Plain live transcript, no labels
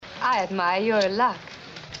I admire your luck,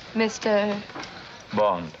 Mr.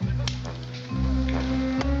 Bond.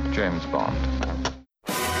 James Bond.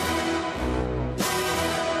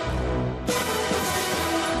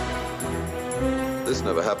 This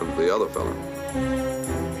never happened to the other fella.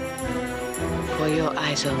 For your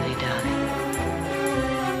eyes only, darling.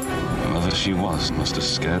 Whoever she was must have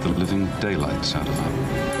scared the living daylights out of her.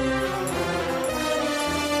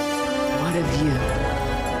 What of you?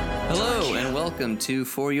 Hello, and welcome to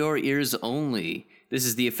For Your Ears Only. This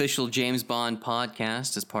is the official James Bond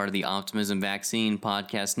podcast as part of the Optimism Vaccine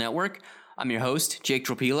Podcast Network. I'm your host, Jake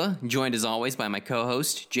Tropila, joined as always by my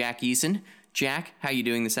co-host, Jack Eason. Jack, how you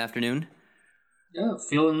doing this afternoon? Yeah,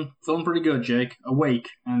 feeling pretty good, Jake. Awake,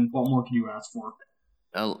 and what more can you ask for?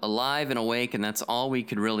 Alive and awake, and that's all we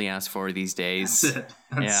could really ask for these days. That's it.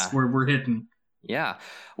 That's where we're hitting. Yeah.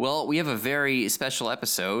 Well, we have a very special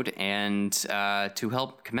episode, and to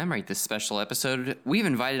help commemorate this special episode, we've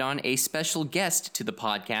invited on a special guest to the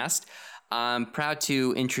podcast. I'm proud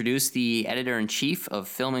to introduce the editor-in-chief of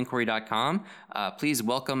FilmInquiry.com. Please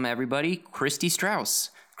welcome, everybody, Christy Strauss.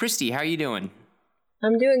 Christy, how are you doing?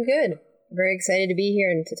 I'm doing good. Very excited to be here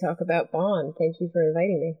and to talk about Bond. Thank you for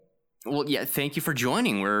inviting me. Well, yeah, thank you for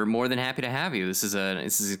joining. We're more than happy to have you. This is an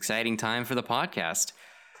exciting time for the podcast.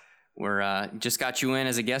 We're just got you in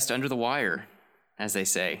as a guest under the wire, as they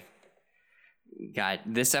say. Got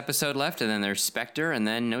this episode left, and then there's Spectre, and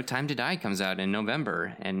then No Time to Die comes out in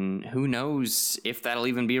November. And who knows if that'll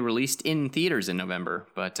even be released in theaters in November.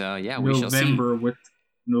 But yeah, we shall see.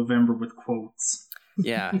 November with quotes.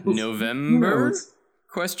 Yeah, November?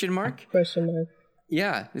 Question mark? Question mark.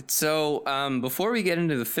 Yeah. So before we get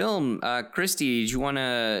into the film, Christy, do you want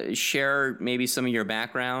to share maybe some of your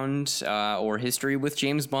background or history with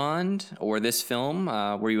James Bond or this film?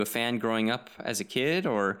 Were you a fan growing up as a kid,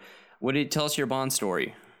 or tell us your Bond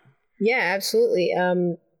story? Yeah, absolutely.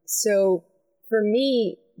 So for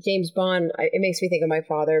me, James Bond, it makes me think of my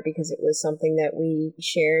father because it was something that we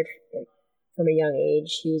shared from a young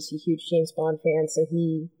age. He was a huge James Bond fan, so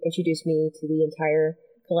he introduced me to the entire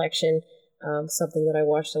collection. Something that I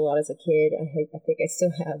watched a lot as a kid. I think I still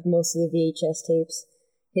have most of the VHS tapes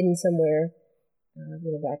hidden somewhere,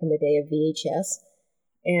 back in the day of VHS.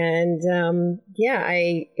 And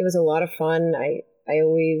it was a lot of fun. I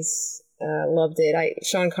always loved it.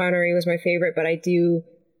 Sean Connery was my favorite, but I do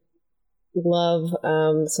love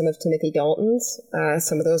some of Timothy Dalton's.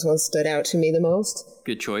 Some of those ones stood out to me the most.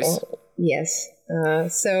 Good choice. Yes.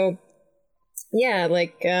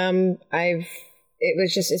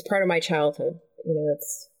 It's part of my childhood.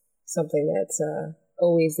 It's something that's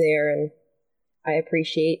always there, and I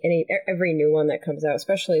appreciate every new one that comes out,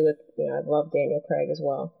 especially with, I love Daniel Craig as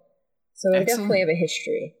well. So I definitely have a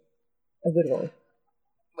history, a good one.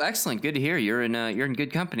 Excellent. Good to hear. You're in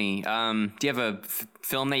good company. Do you have a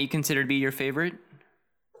film that you consider to be your favorite?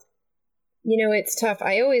 It's tough.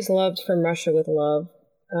 I always loved From Russia with Love.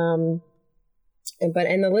 But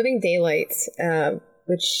The Living Daylights,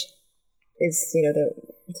 which is, the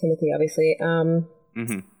Timothy, obviously.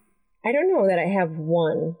 I don't know that I have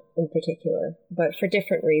one in particular, but for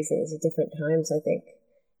different reasons at different times, I think.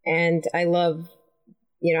 And I love,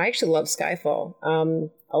 I actually love Skyfall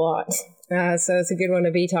a lot. So it's a good one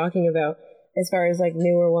to be talking about as far as like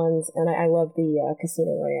newer ones. And I love the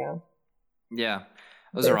Casino Royale. Yeah,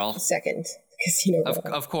 those are all second. Casino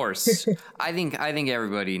Royale. Of course. I think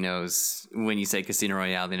everybody knows when you say Casino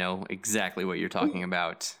Royale, they know exactly what you're talking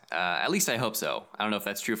about. At least I hope so. I don't know if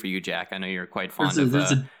that's true for you, Jack. I know you're quite fond of...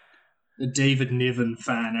 There's a David Niven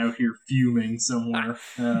fan out here fuming somewhere.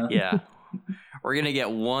 Yeah. We're going to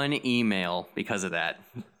get one email because of that.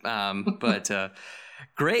 But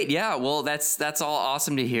great. Yeah, well, that's all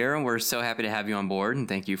awesome to hear. And we're so happy to have you on board. And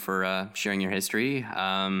thank you for sharing your history.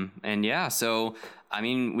 And yeah, so...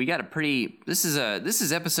 we got this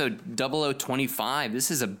is episode 0025. This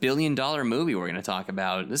is $1 billion movie we're going to talk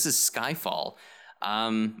about. This is Skyfall.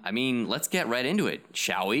 Let's get right into it,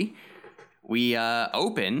 shall we? We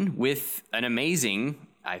open with an amazing,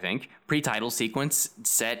 I think, pre-title sequence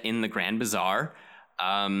set in the Grand Bazaar.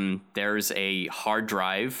 There's a hard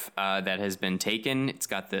drive that has been taken. It's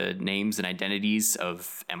got the names and identities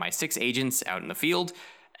of MI6 agents out in the field.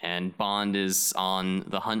 And Bond is on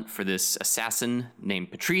the hunt for this assassin named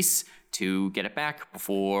Patrice to get it back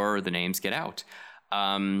before the names get out.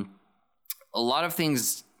 A lot of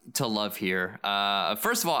things to love here.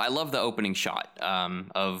 First of all, I love the opening shot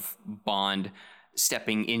of Bond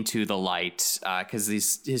stepping into the light because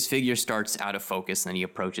his figure starts out of focus and then he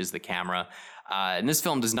approaches the camera. And this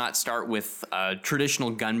film does not start with a traditional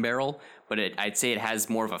gun barrel, but I'd say it has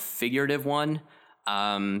more of a figurative one.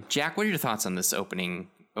 Jack, what are your thoughts on this opening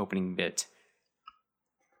bit?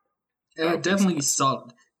 Definitely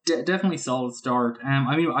solid. Definitely solid start.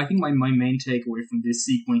 I mean, I think my main takeaway from this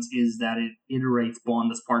sequence is that it iterates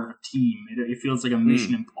Bond as part of a team. It feels like a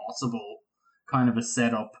Mission Impossible kind of a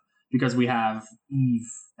setup, because we have Eve,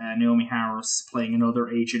 Naomi Harris, playing another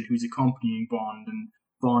agent who's accompanying Bond, and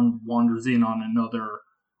Bond wanders in on another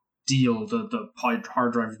deal. The hard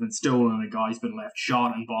drive has been stolen, and a guy's been left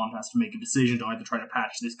shot, and Bond has to make a decision to either try to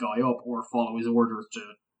patch this guy up or follow his orders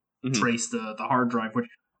to trace the hard drive, which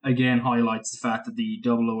again highlights the fact that the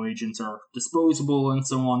 00 agents are disposable and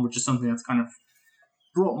so on, which is something that's kind of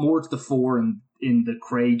brought more to the fore in the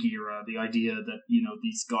Craig era. The idea that, you know,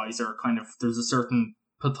 these guys are kind of, there's a certain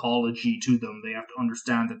pathology to them. They have to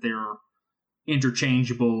understand that they're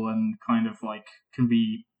interchangeable and kind of like can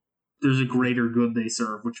be, there's a greater good they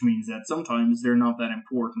serve, which means that sometimes they're not that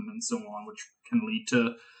important and so on, which can lead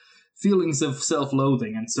to feelings of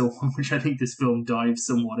self-loathing and so on, which I think this film dives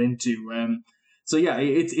somewhat into. So yeah,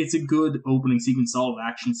 it's a good opening sequence, solid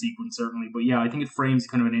action sequence certainly, but yeah, I think it frames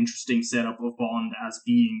kind of an interesting setup of Bond as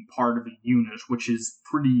being part of a unit, which is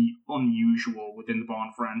pretty unusual within the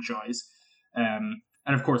Bond franchise.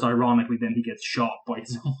 And of course, ironically, then he gets shot by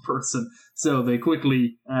his own person. So they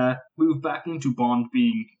quickly move back into Bond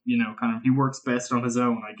being, you know, kind of, he works best on his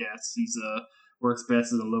own, I guess. He's works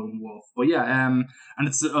best as a lone wolf. But yeah, and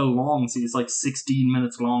it's a long scene. It's like 16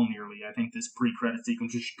 minutes long nearly, I think, this pre-credit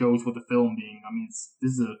sequence, which goes with the film being, I mean,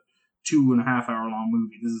 this is a 2.5 hour long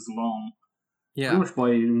movie. This is long. Yeah. Pretty much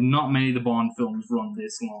by not many of the Bond films run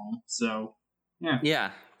this long. So, yeah.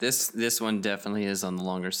 Yeah. This one definitely is on the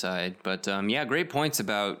longer side, but yeah, great points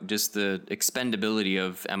about just the expendability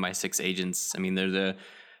of MI6 agents. I mean, they're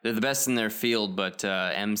the best in their field, but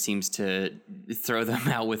M seems to throw them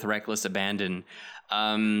out with reckless abandon.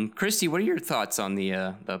 Christy, what are your thoughts on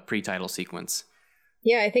the pre-title sequence?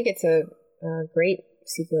 Yeah, I think it's a great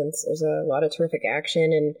sequence. There's a lot of terrific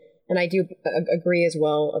action, and I do agree as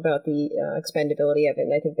well about the expendability of it.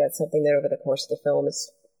 And I think that's something that over the course of the film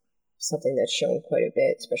is something that's shown quite a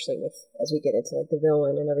bit, especially with as we get into like the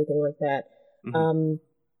villain and everything like that.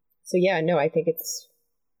 So yeah, no, I think it's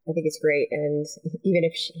great, and even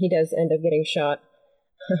if he does end up getting shot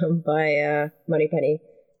by Moneypenny,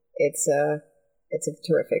 it's a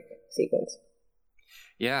terrific sequence.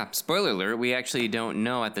 Yeah, spoiler alert, we actually don't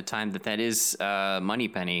know at the time that is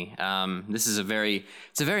Moneypenny. This is a very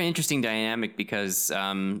interesting dynamic because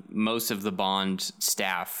most of the Bond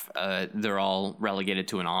staff, they're all relegated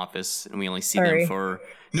to an office, and we only see them for...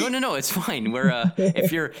 No, it's fine. We're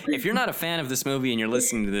if you're not a fan of this movie and you're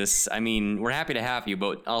listening to this, I mean, we're happy to have you,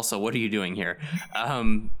 but also, what are you doing here?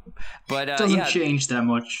 But doesn't change that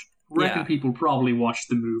much. Reckon people probably watched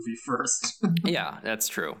the movie first. Yeah, that's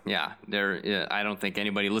true. Yeah, I don't think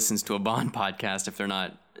anybody listens to a Bond podcast if they're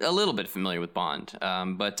not a little bit familiar with Bond.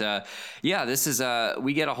 But yeah, this is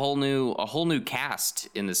we get a whole new cast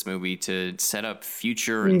in this movie to set up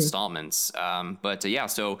future installments. But yeah,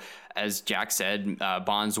 so as Jack said,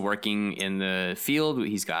 Bond's working in the field.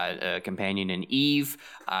 He's got a companion in Eve.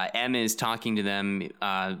 M is talking to them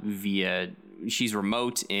via. She's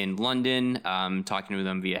remote in London, talking to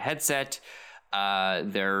them via headset.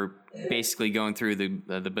 They're basically going through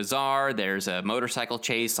the bazaar. There's a motorcycle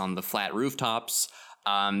chase on the flat rooftops.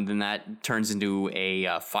 Then that turns into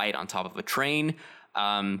a fight on top of a train.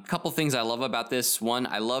 Couple things I love about this. One,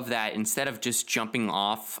 I love that instead of just jumping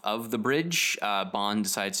off of the bridge, Bond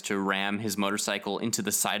decides to ram his motorcycle into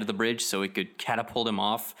the side of the bridge so it could catapult him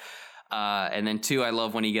off. And then two, I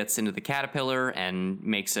love when he gets into the Caterpillar and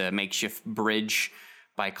makes a makeshift bridge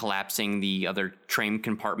by collapsing the other train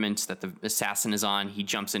compartment that the assassin is on. He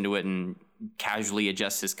jumps into it and casually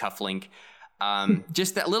adjusts his cufflink.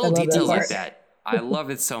 Just that little details like that. I love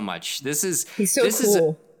it so much. He's so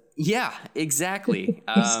cool. Yeah, exactly.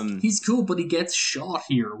 He's cool, but he gets shot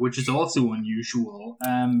here, which is also unusual.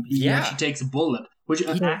 He actually takes a bullet, which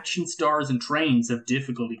action stars and trains have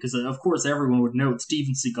difficulty, because of course everyone would know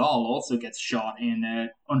Steven Seagal also gets shot in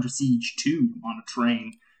Under Siege 2 on a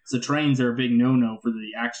train. So trains are a big no-no for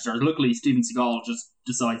the action stars. Luckily, Steven Seagal just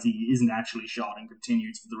decides he isn't actually shot and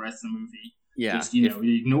continues for the rest of the movie. Yeah. Just, he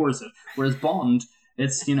ignores it. Whereas Bond,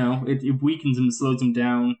 it's, it weakens him, slows him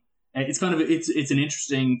down. It's kind of it's an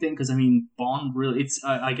interesting thing because I mean Bond really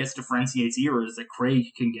I guess differentiates eras that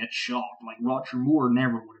Craig can get shot. Like Roger Moore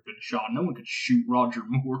never would have been shot. No one could shoot Roger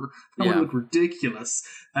Moore. That would look ridiculous.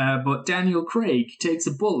 But Daniel Craig takes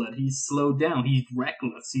a bullet. He's slowed down. He's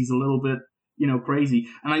reckless. He's a little bit crazy.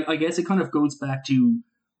 And I guess it kind of goes back to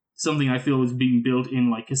something I feel is being built in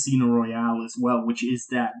like Casino Royale as well, which is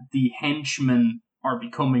that the henchman are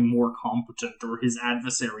becoming more competent, or his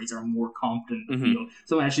adversaries are more competent in the field.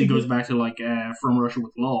 So it actually goes back to like From Russia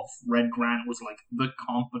with Love. Red Grant was like the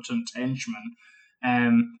competent henchman,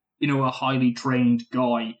 a highly trained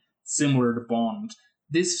guy, similar to Bond.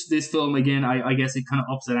 This film, again, I guess it kind of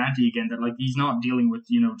ups that ante again, that like he's not dealing with,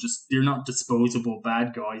 they're not disposable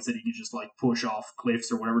bad guys that he can just like push off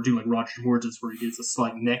cliffs or whatever, do like Roger Mortis, where he gets a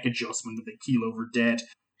slight neck adjustment and they keel over dead.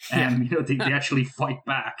 They actually fight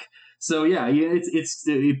back. So yeah,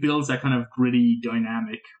 it builds that kind of gritty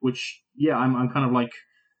dynamic, which I'm kind of like,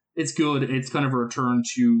 it's good. It's kind of a return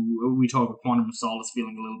to, we talk about Quantum of Solace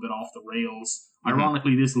feeling a little bit off the rails.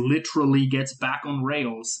 Ironically, this literally gets back on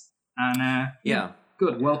rails, and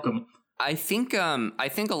good, welcome. I think a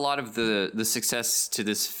lot of the success to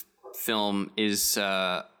this film is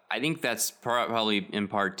I think that's probably in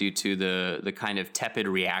part due to the kind of tepid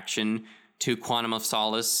reaction to Quantum of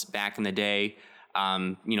Solace back in the day.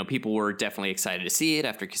 People were definitely excited to see it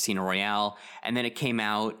after Casino Royale, and then it came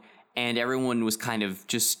out, and everyone was kind of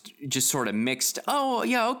just sort of mixed. Oh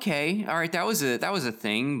yeah, okay, all right, that was a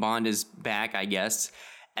thing. Bond is back, I guess.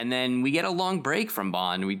 And then we get a long break from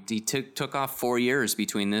Bond. He took off 4 years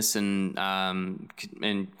between this and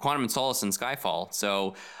Quantum of Solace and Skyfall.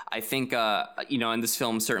 So I think and this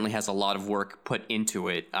film certainly has a lot of work put into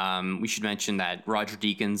it. We should mention that Roger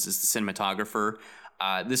Deakins is the cinematographer.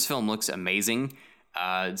 This film looks amazing.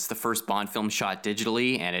 It's the first Bond film shot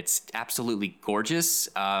digitally, and it's absolutely gorgeous.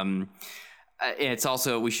 It's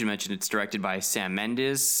also, we should mention, it's directed by Sam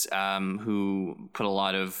Mendes, who put a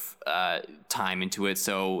lot of time into it.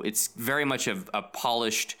 So it's very much a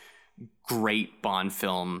polished, great Bond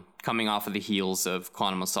film coming off of the heels of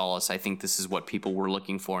Quantum of Solace. I think this is what people were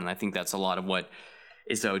looking for, and I think that's a lot of what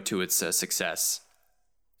is owed to its success.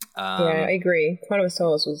 I agree. Quantum of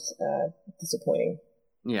Solace was disappointing.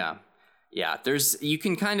 Yeah. You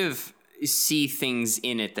can kind of see things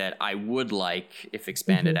in it that I would like if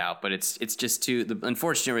expanded out, but it's just the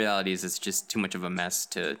unfortunate reality is it's just too much of a mess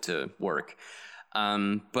to work.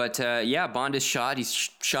 Bond is shot. He's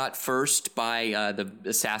shot first by the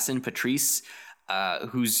assassin Patrice,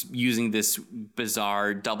 who's using this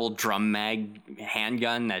bizarre double drum mag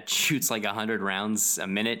handgun that shoots like 100 rounds a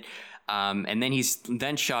minute. And then he's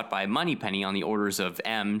shot by Moneypenny on the orders of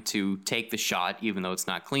M to take the shot, even though it's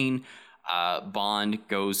not clean. Bond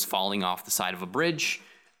goes falling off the side of a bridge,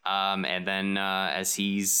 and then as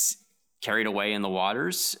he's carried away in the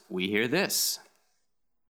waters, we hear this.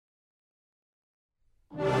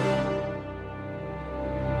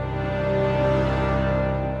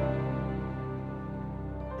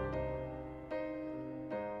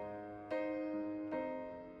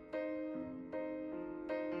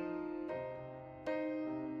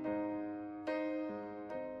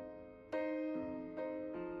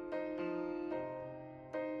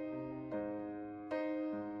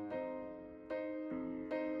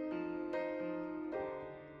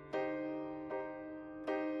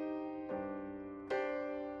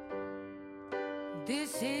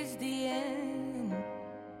 This is the end.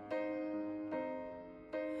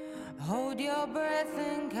 Hold your breath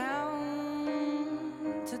and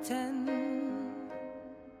count to 10.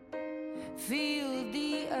 Feel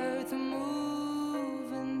the earth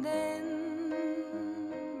move and then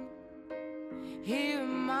hear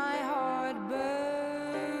my heart burst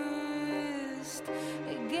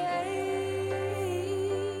again.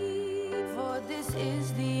 For this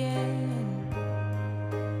is the end.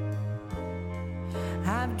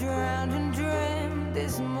 I've drowned and dreamt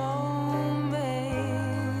this moment,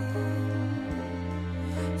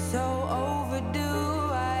 so overdue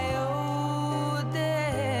I owe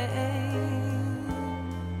them.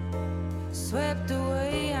 Swept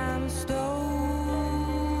away, I'm stolen.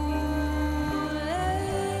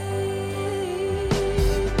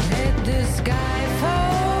 Let the sky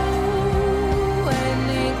fall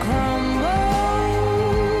and it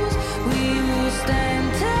crumbles. We will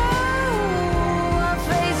stand tall.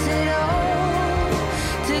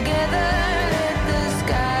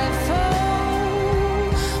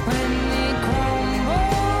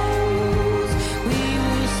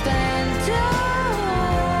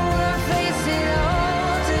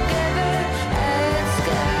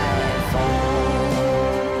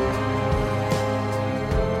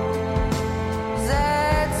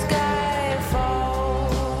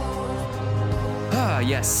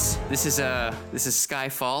 Yes, this is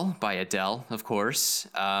Skyfall by Adele, of course.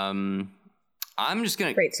 I'm just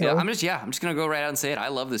gonna Great song. I'm just gonna go right out and say it. I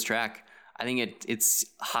love this track. I think it's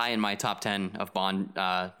high in my top 10 of Bond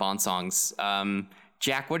songs.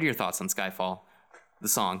 Jack, what are your thoughts on Skyfall, the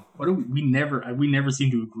song? We never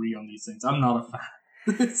seem to agree on these things. I'm not a fan.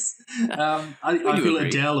 I feel agree.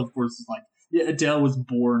 Adele, of course, is like Yeah, Adele was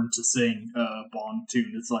born to sing a Bond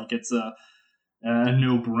tune. It's like it's a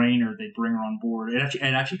no-brainer. They bring her on board. It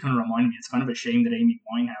actually kind of reminded me. It's kind of a shame that Amy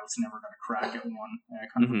Winehouse never got a crack at one. It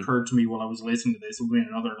kind of occurred to me while I was listening to this. It would be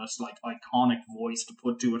another just like iconic voice to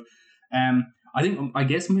put to it. I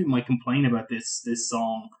guess my complaint about this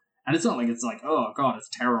song, and it's not like it's like, oh god, it's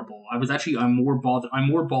terrible. I'm more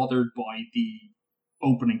bothered by the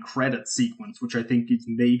opening credit sequence, which I think is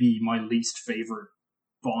maybe my least favorite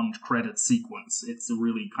Bond credit sequence. It's a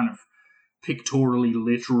really kind of pictorially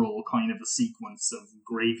literal kind of a sequence of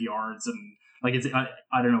graveyards and like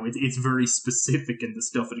I don't know, it's very specific in the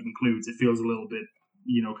stuff it includes. It feels a little bit,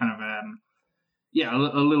 kind of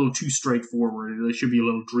a little too straightforward. It should be a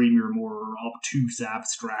little dreamier, more obtuse,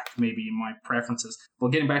 abstract, maybe in my preferences. But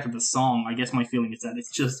getting back to the song, I guess my feeling is that it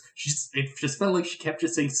just felt like she kept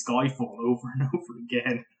just saying Skyfall over and over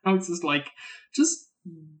again. I was just like, just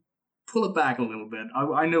pull it back a little bit.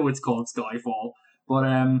 I know it's called Skyfall, but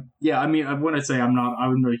I mean, when I say I'm not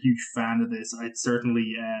a huge fan of this, I'd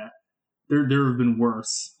certainly there have been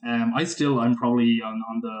worse. I'm probably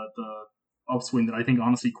on the upswing that I think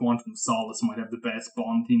honestly Quantum of Solace might have the best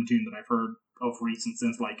Bond theme tune that I've heard of recent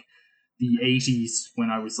since like the 80s, when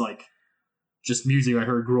I was like just music I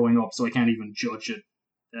heard growing up, so I can't even judge it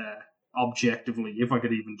objectively, if I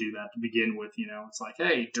could even do that to begin with. It's like,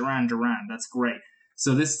 hey, Duran Duran, that's great.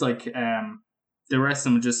 So this like the rest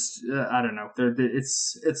of them just I don't know,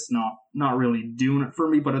 it's not really doing it for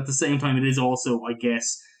me, but at the same time it is also, I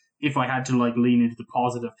guess, if I had to like lean into the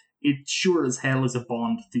positive, it sure as hell is a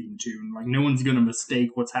Bond theme tune. Like, no one's gonna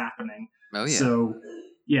mistake what's happening. Oh yeah. So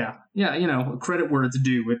yeah, credit where it's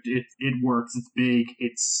due. It works. It's big.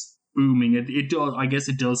 It's booming. It does. I guess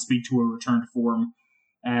it does speak to a return to form.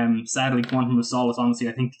 Sadly, Quantum of Solace, honestly,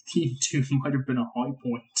 I think the theme tune might have been a high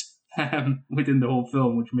point within the whole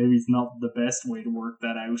film, which maybe is not the best way to work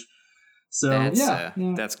that out. So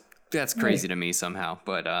that's crazy to me somehow,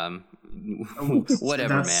 but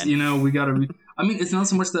whatever, man. We gotta. I mean, it's not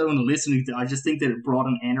so much that I want to listen to. I just think that it brought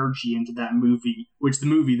an energy into that movie, which the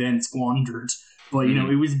movie then squandered. But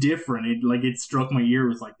it was different. It struck my ear. It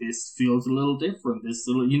was like, this feels a little different. This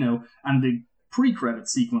little, and the pre-credit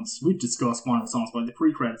sequence, we've discussed Quantum of Solace, but the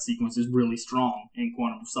pre-credit sequence is really strong in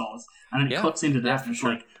Quantum of Solace, and it cuts into that. And it's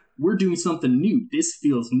like, we're doing something new. This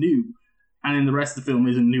feels new. And then the rest of the film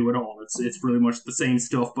isn't new at all. It's really much the same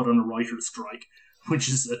stuff, but on a writer's strike, which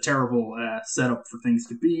is a terrible setup for things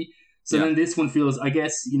to be. So then this one feels, I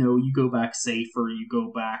guess, you go back safer, you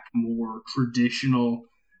go back more traditional.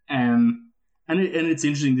 And it's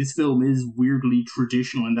interesting, this film is weirdly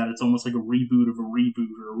traditional in that it's almost like a reboot of a reboot,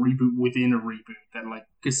 or a reboot within a reboot. That like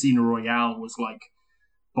Casino Royale was like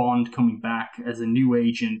Bond coming back as a new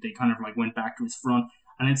agent. They kind of like went back to his front.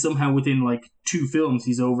 And then somehow within like 2 films,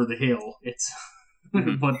 he's over the hill. It's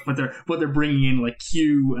but they're bringing in like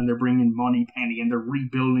Q, and they're bringing in Moneypenny, and they're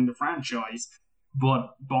rebuilding the franchise. But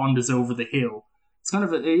Bond is over the hill. It's kind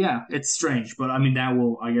of it's strange. But I mean, that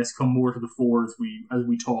will, I guess, come more to the fore as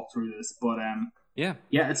we talk through this. But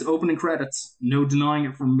it's opening credits. No denying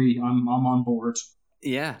it from me. I'm on board.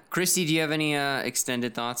 Yeah, Christy, do you have any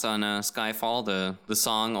extended thoughts on Skyfall, the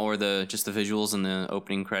song, or just the visuals in the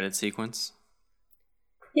opening credit sequence?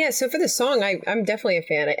 Yeah, so for the song, I'm definitely a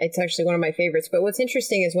fan. It's actually one of my favorites. But what's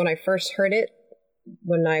interesting is when I first heard it,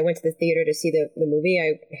 when I went to the theater to see the movie,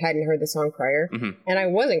 I hadn't heard the song prior. Mm-hmm. And I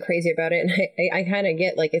wasn't crazy about it. And I kind of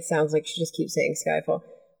get, like, it sounds like she just keeps saying Skyfall.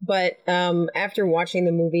 But after watching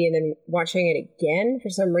the movie and then watching it again, for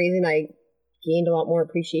some reason, I gained a lot more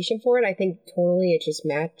appreciation for it. I think tonally it just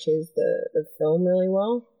matches the film really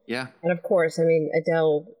well. Yeah. And of course, I mean,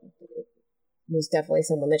 Adele was definitely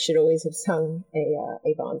someone that should always have sung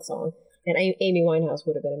a Bond song, and Amy Winehouse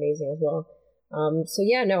would have been amazing as well.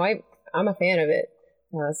 I'm a fan of it.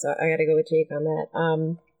 So I got to go with Jake on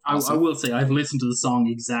that. I will say I've listened to the song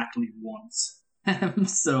exactly once.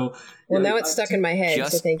 So now it's stuck in my head.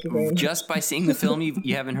 So thank you very much. Just by seeing the film,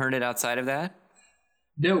 you haven't heard it outside of that?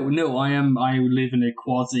 No. I live in a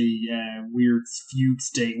quasi weird fugue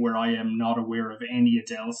state where I am not aware of any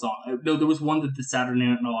Adele song. No, there was one that the Saturday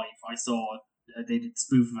Night Live I saw. They did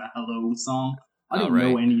spoof of a Hello song. I don't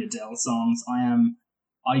know any Adele songs.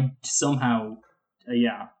 I somehow,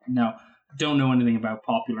 don't know anything about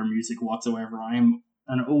popular music whatsoever. I am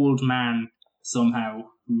an old man somehow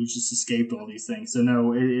who just escaped all these things. So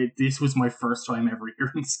no, this was my first time ever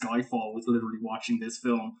hearing Skyfall, was literally watching this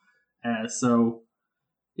film. So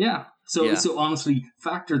honestly,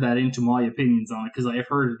 factor that into my opinions on it, because I have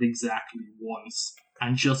heard it exactly once,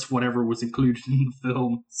 and just whatever was included in the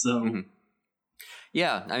film. So. Mm-hmm.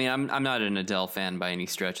 Yeah, I mean, I'm not an Adele fan by any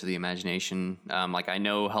stretch of the imagination. Like I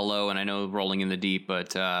know Hello and I know Rolling in the Deep,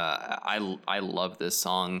 but I love this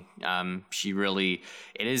song. It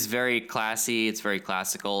is very classy. It's very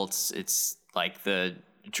classical. It's like the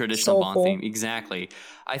traditional Bond Soulful. theme. Exactly.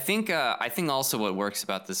 I think also what works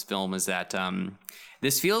about this film is that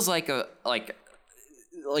this feels like the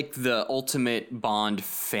ultimate Bond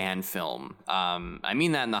fan film. I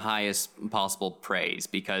mean that in the highest possible praise,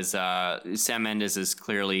 because Sam Mendes is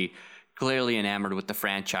clearly enamored with the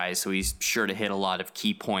franchise, so he's sure to hit a lot of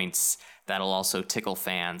key points that'll also tickle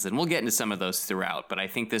fans, and we'll get into some of those throughout. But I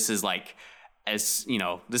think this is like, this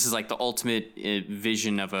is like the ultimate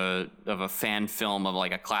vision of a fan film of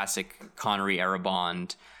like a classic Connery era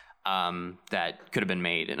Bond that could have been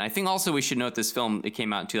made. And I think also we should note this film, it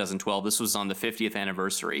came out in 2012. This was on the 50th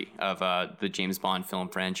anniversary of the James Bond film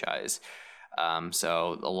franchise.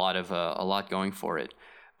 So a lot going for it.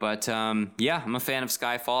 But yeah, I'm a fan of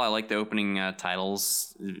Skyfall. I like the opening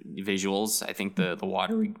titles, visuals. I think the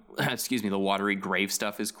watery grave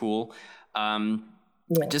stuff is cool.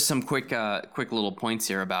 Just some quick little points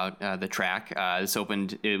here about the track.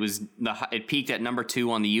 It peaked at number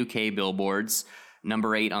 2 on the UK billboards,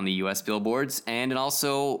 number 8 on the US billboards, and it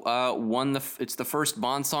also it's the first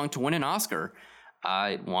Bond song to win an Oscar.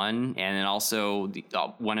 It won, and it also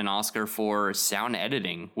won an Oscar for sound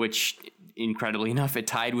editing, which, incredibly enough, it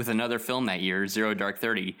tied with another film that year, Zero Dark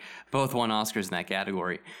 30. Both won Oscars in that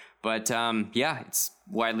category. But yeah, it's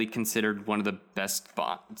widely considered one of the best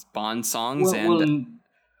Bond songs.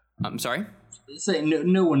 I'm sorry? Say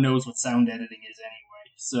no one knows what sound editing is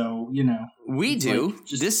anyway, so, We do. Like,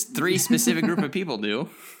 this 3 specific group of people do.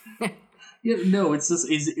 Yeah, no, it's just,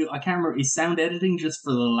 I can't remember, is sound editing just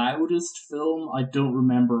for the loudest film? I don't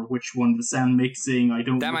remember which one, the sound mixing,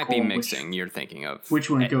 That might be mixing you're thinking of.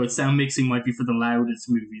 Which one it goes, sound mixing might be for the loudest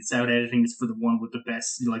movie, sound editing is for the one with the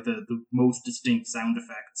best, like the most distinct sound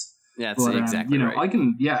effects. That's exactly right. I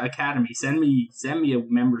can, Academy, send me a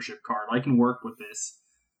membership card, I can work with this.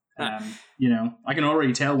 I can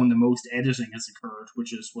already tell when the most editing has occurred,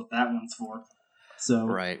 which is what that one's for. So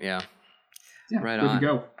right, yeah right good on. to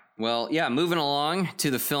go. Well, yeah, moving along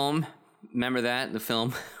to the film. Remember the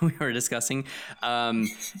film we were discussing?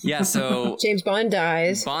 So James Bond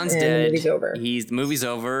dies. Bond's and dead. The movie's over. The movie's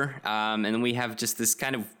over. And then we have just this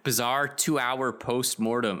kind of bizarre 2-hour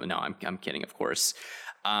post-mortem. No, I'm kidding, of course.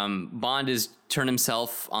 Bond has turned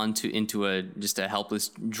himself into a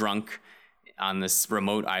helpless drunk on this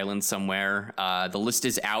remote island somewhere. The list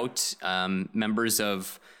is out. Members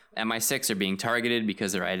of MI6 are being targeted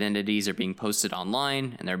because their identities are being posted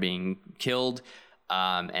online and they're being killed.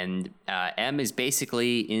 And M is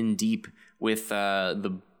basically in deep with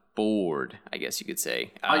the board, I guess you could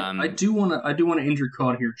say. I do want to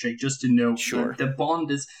intercut here, Jake, just to note that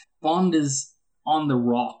Bond is on the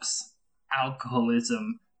rocks,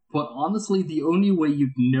 alcoholism. But honestly, the only way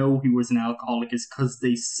you'd know he was an alcoholic is because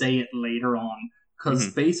they say it later on.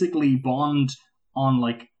 Because basically, Bond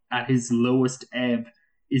at his lowest ebb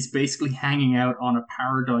is basically hanging out on a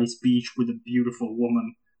paradise beach with a beautiful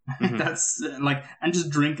woman. That's and just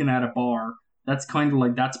drinking at a bar. That's kind of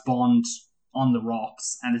like, that's Bond on the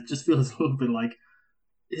rocks, and it just feels a little bit like,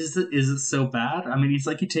 is it so bad? I mean,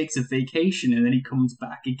 he takes a vacation and then he comes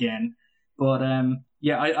back again. But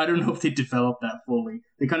I don't know if they developed that fully.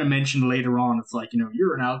 They kind of mentioned later on, it's like,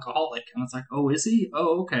 you're an alcoholic, and it's like, oh, is he?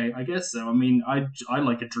 Oh, okay, I guess so. I mean, I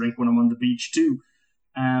like a drink when I'm on the beach too.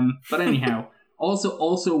 But anyhow.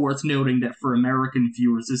 Also worth noting that for American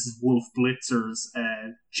viewers, this is Wolf Blitzer's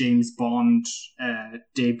James Bond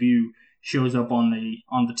debut, shows up on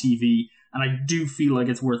the TV, and I do feel like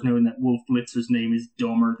it's worth noting that Wolf Blitzer's name is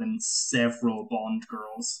dumber than several Bond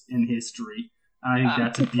girls in history. And I think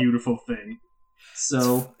that's a beautiful thing.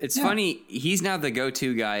 So it's funny, he's now the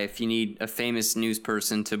go-to guy if you need a famous news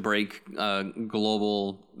person to break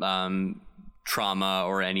global trauma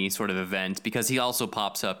or any sort of event, because he also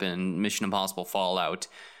pops up in Mission Impossible Fallout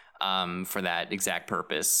for that exact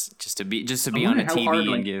purpose, just to be on a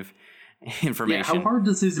TV and give information. Yeah, how hard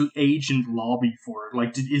does his agent lobby for it?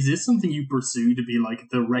 Like, is this something you pursue to be like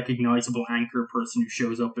the recognizable anchor person who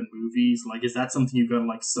shows up in movies? Like, is that something you gotta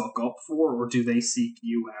suck up for, or do they seek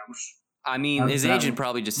you out? I mean, his agent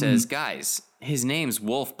probably just says, guys, his name's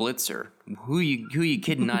Wolf Blitzer. Who you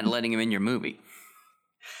kidding not letting him in your movie?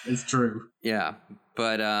 It's true. Yeah.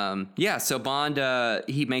 But, so Bond,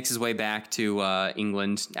 he makes his way back to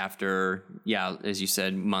England after, as you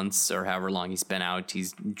said, months or however long he's been out.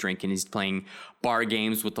 He's drinking, he's playing bar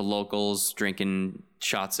games with the locals, drinking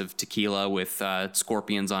shots of tequila with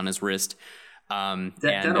scorpions on his wrist.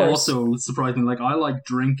 That also surprised me. Like, I like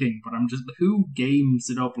drinking, but I'm just, who games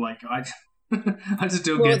it up? Like, I just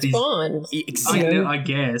don't Well, get it's these. Bond. I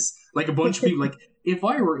guess. Like a bunch of people, like, if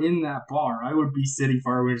I were in that bar, I would be sitting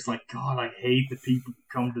far away just like, God, I hate the people who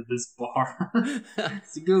come to this bar.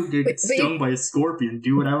 So go get stung by a scorpion,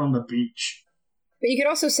 do it out on the beach. But you could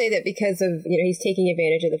also say that because of, he's taking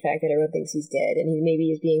advantage of the fact that everyone thinks he's dead, and he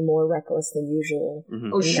maybe is being more reckless than usual.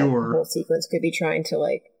 Mm-hmm. Oh, sure. The whole sequence could be trying to,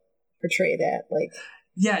 like, portray that, like,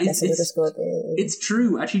 yeah, it's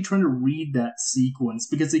true. Actually, trying to read that sequence,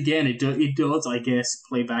 because again, it does, I guess,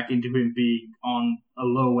 play back into him being on a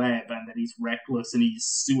low ebb, and that he's reckless and he's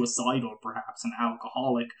suicidal, perhaps, and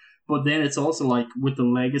alcoholic. But then it's also like with the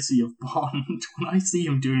legacy of Bond, when I see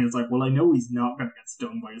him doing it, it's like, well, I know he's not going to get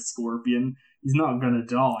stung by a scorpion. He's not going to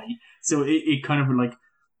die. So it kind of like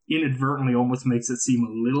inadvertently almost makes it seem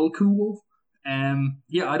a little cool.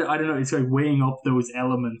 Yeah, I don't know. It's like weighing up those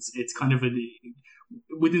elements. It's kind of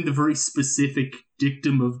within the very specific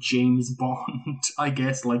dictum of James Bond, I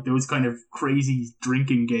guess, like those kind of crazy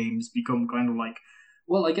drinking games become kind of like,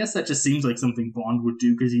 well, I guess that just seems like something Bond would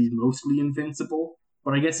do because he's mostly invincible.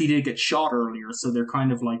 But I guess he did get shot earlier, so they're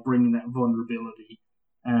kind of like bringing that vulnerability.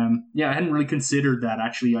 Yeah, I hadn't really considered that,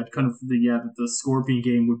 actually. I'd kind of, that the Scorpion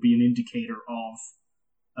game would be an indicator of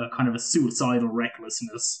a kind of a suicidal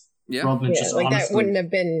recklessness. Yeah. Rather than just like honestly. That wouldn't have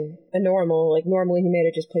been a normal, like normally he may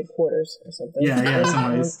have just played quarters or something. Yeah,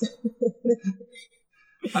 somebody's.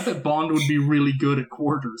 I bet Bond would be really good at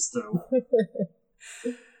quarters, though.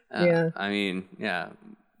 Yeah. I mean, yeah.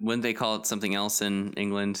 Wouldn't they call it something else in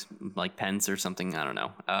England, like pence or something? I don't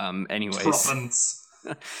know.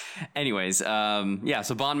 Anyways, yeah,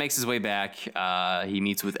 so Bond makes his way back. He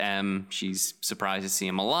meets with M. She's surprised to see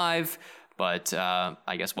him alive, but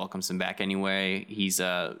I guess welcomes him back anyway. He's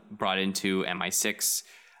brought into MI6,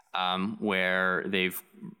 where they've...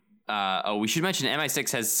 we should mention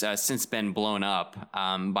MI6 has since been blown up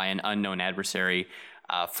by an unknown adversary,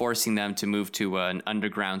 forcing them to move to an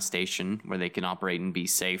underground station where they can operate and be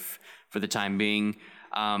safe for the time being.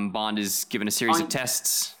 Bond is given a series of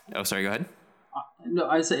tests. Oh, sorry, go ahead. No,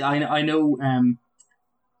 I know.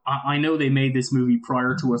 I know they made this movie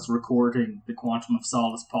prior to us recording the Quantum of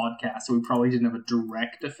Solace podcast, so we probably didn't have a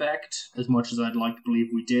direct effect as much as I'd like to believe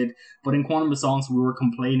we did. But in Quantum of Solace, we were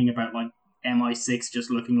complaining about like MI6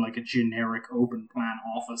 just looking like a generic open plan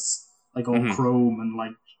office, like all chrome and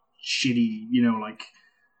like shitty, like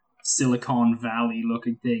Silicon Valley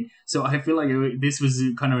looking thing. So I feel like this was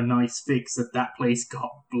kind of a nice fix that place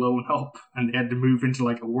got blown up and they had to move into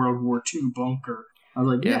like a World War II bunker. I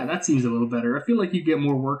was like, yeah, that seems a little better. I feel like you get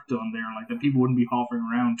more work done there. Like, the people wouldn't be hopping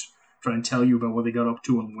around trying to tell you about what they got up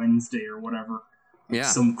to on Wednesday or whatever. Yeah.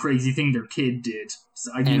 Some crazy thing their kid did.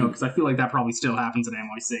 So, because I feel like that probably still happens in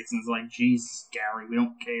MI6. And it's like, Jesus, Gary, we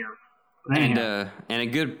don't care. But anyhow. And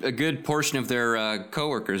a good portion of their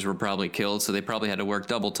coworkers were probably killed, so they probably had to work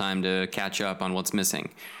double time to catch up on what's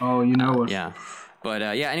missing. Oh, you know it. Yeah. But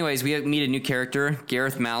anyways, we meet a new character,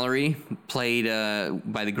 Gareth Mallory, played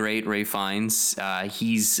by the great Ray Fiennes.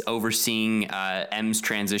 He's overseeing M's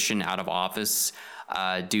transition out of office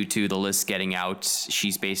due to the list getting out.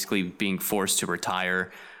 She's basically being forced to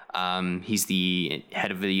retire. He's the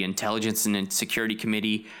head of the Intelligence and Security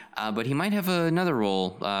Committee, but he might have another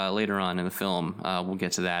role later on in the film. We'll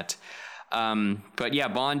get to that. But yeah,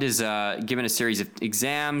 Bond is given a series of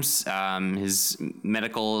exams. His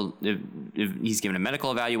medical, he's given a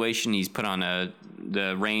medical evaluation. He's put on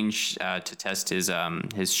the range to test his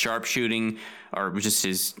sharpshooting, or just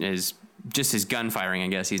his gun firing. I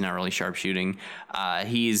guess he's not really sharpshooting.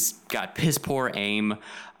 He's got piss poor aim.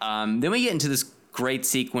 Then we get into this great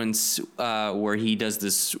sequence where he does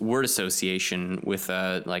this word association with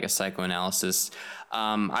like a psychoanalysis.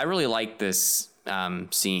 I really like this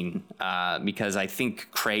scene because I think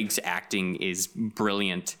Craig's acting is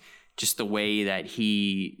brilliant. Just the way that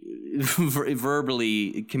he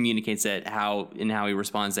verbally communicates that how he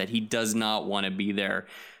responds, that he does not want to be there.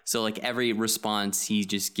 So like every response he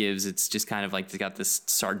just gives, it's just kind of like it's got this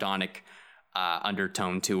sardonic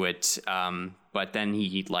undertone to it. But then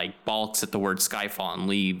he like balks at the word Skyfall and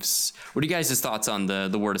leaves. What are you guys' thoughts on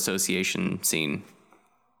the word association scene?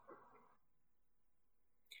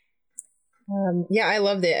 Yeah, I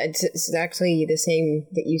loved it. It's actually the same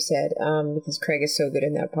that you said, because Craig is so good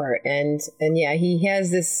in that part. And yeah, he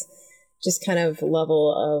has this just kind of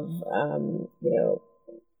level of,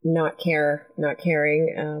 not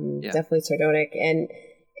caring, definitely sardonic. And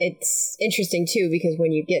it's interesting too, because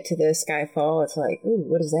when you get to the Skyfall, it's like, ooh,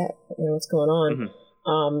 what is that? What's going on?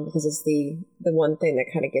 Mm-hmm. Because it's the one thing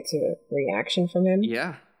that kind of gets a reaction from him.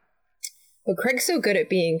 Yeah. But Craig's so good at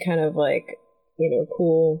being kind of like,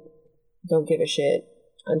 cool, don't give a shit,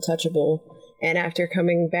 untouchable. And after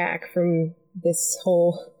coming back from this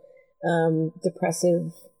whole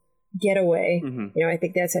depressive getaway. You know, I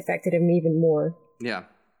think that's affected him even more. Yeah,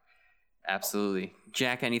 absolutely.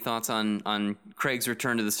 Jack, any thoughts on Craig's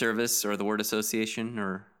return to the service or the word association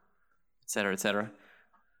or et cetera, et cetera?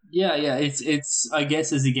 Yeah, it's I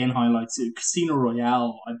guess as again highlights it, Casino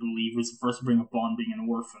Royale, I believe, was the first to bring up Bond being an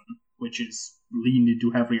orphan, which is leaned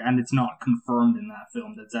into heavily, and it's not confirmed in that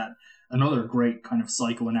film. That's that another great kind of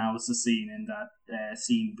psychoanalysis scene in that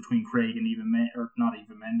scene between Craig and not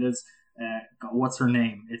Eva Mendes. God, what's her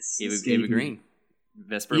name? It's Eva Green.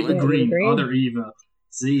 Vesper Eva Green, other Eva.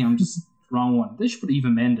 See, I'm just wrong one. They should put Eva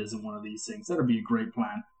Mendes in one of these things. That'd be a great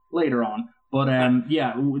plan later on. But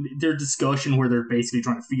yeah, their discussion where they're basically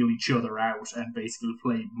trying to feel each other out and basically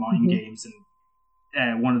play mind games,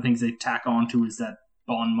 and one of the things they tack onto is that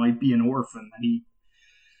Bond might be an orphan, and he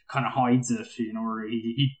kind of hides it, you know, or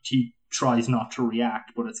he tries not to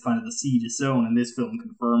react, but it's kind of the seed is sown, and this film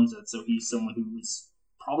confirms it. So he's someone who was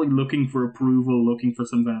probably looking for approval, looking for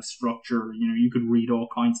some kind of structure. You know, you could read all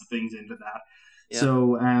kinds of things into that. Yeah.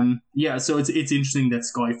 So so it's interesting that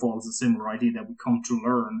Skyfall is a similar idea that we come to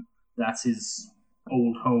learn. That's his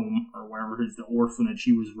old home, or wherever the orphanage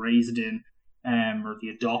he was raised in, or the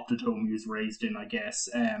adopted home he was raised in, I guess.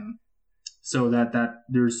 So that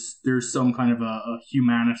there's some kind of a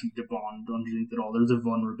humanity to Bond underneath it all. There's a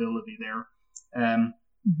vulnerability there.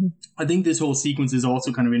 I think this whole sequence is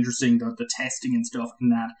also kind of interesting, the testing and stuff, in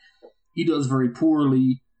that he does very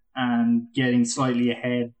poorly, and getting slightly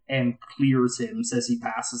ahead, M clears him, says he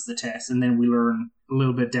passes the test, and then we learn a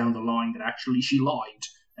little bit down the line that actually she lied.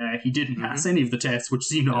 He didn't pass any of the tests, which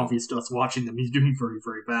seemed obvious to us watching them. He's doing very,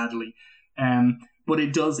 very badly. But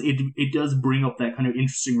it does bring up that kind of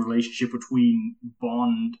interesting relationship between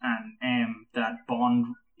Bond and M, that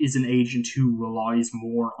Bond is an agent who relies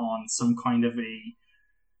more on some kind of a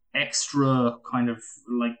extra kind of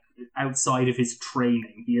like outside of his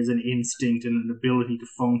training. He has an instinct and an ability to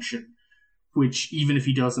function, which even if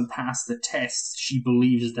he doesn't pass the tests, she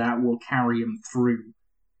believes that will carry him through.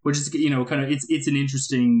 Which is, you know, kind of, it's an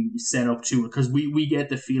interesting setup to it, because we get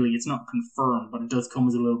the feeling, it's not confirmed, but it does come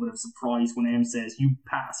as a little bit of surprise when M says, you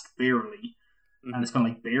passed barely. And it's kind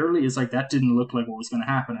of like, barely? It's like, that didn't look like what was going to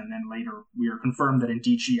happen. And then later we are confirmed that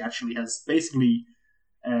indeed she actually has basically,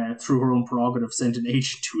 through her own prerogative, sent an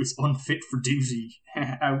agent who is unfit for duty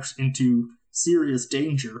out into serious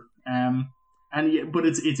danger. But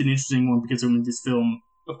it's an interesting one, because I mean, this film,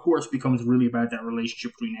 of course, becomes really about that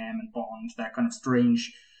relationship between M and Bond, that kind of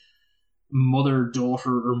strange mother-daughter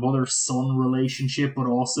or mother-son relationship, but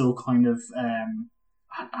also kind of, I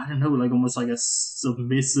don't know, like almost like a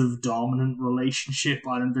submissive, dominant relationship.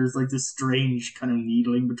 There's like this strange kind of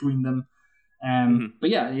needling between them. But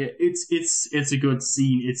yeah, it's a good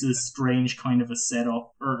scene. It's a strange kind of a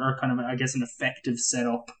setup, or kind of, I guess, an effective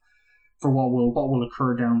setup for what will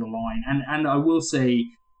occur down the line. And I will say,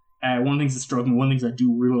 one of the things that struck me, one of the things I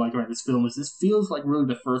do really like about this film is this feels like really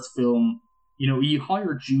the first film, you know, you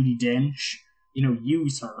hire Judi Dench, you know,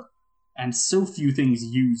 use her, and so few things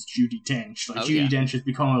use Judi Dench. Like, Judi Dench has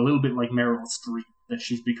become a little bit like Meryl Streep, that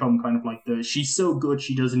she's become kind of like she's so good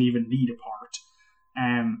she doesn't even need a part.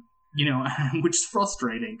 You know, which is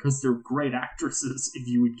frustrating, because they're great actresses if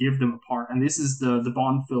you would give them a part. And this is the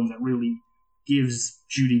Bond film that really gives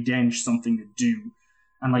Judi Dench something to do.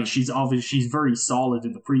 And like, she's very solid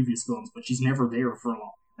in the previous films, but she's never there for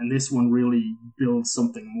long. And this one really builds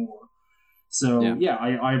something more. So yeah,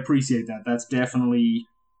 I appreciate that. That's definitely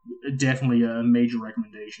a major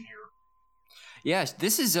recommendation here. Yeah,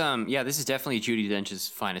 this is definitely Judi Dench's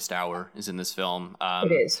finest hour is in this film.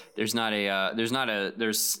 It is. There's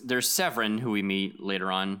Severin, who we meet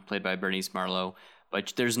later on, played by Bernice Marlowe,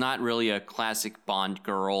 but there's not really a classic Bond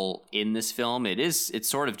girl in this film. It's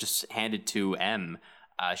sort of just handed to M.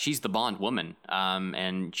 She's the Bond woman,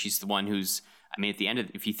 and she's the one who's, I mean, at the end of,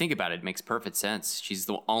 if you think about it, it makes perfect sense. She's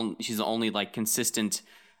the only like consistent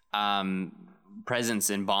presence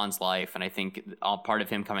in Bond's life, and I think all part of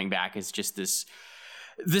him coming back is just this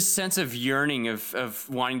sense of yearning of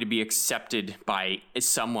wanting to be accepted by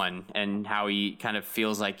someone, and how he kind of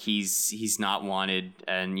feels like he's not wanted,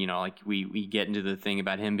 and you know, like we get into the thing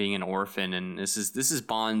about him being an orphan, and this is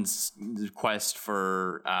Bond's quest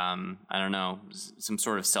for I don't know, some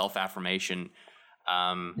sort of self-affirmation.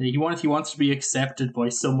 He wants to be accepted by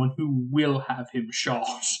someone who will have him shot.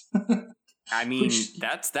 I mean,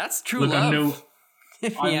 that's true love.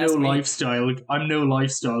 I'm no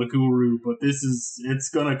lifestyle guru, but it's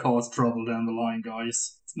gonna cause trouble down the line,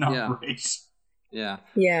 guys. It's not great. Yeah.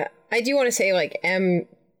 Yeah. I do want to say, like, M's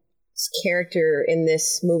character in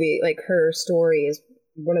this movie, like, her story is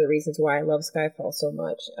one of the reasons why I love Skyfall so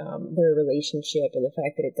much. Their relationship and the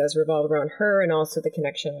fact that it does revolve around her, and also the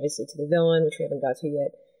connection, obviously, to the villain, which we haven't got to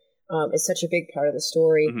yet, is such a big part of the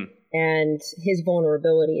story. Mm-hmm. And his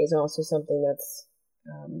vulnerability is also something that's,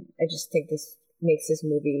 I just think this makes this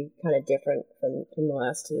movie kind of different from the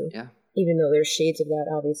last two. Yeah. Even though there's shades of that,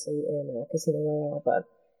 obviously, in Casino Royale. But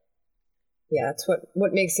yeah, it's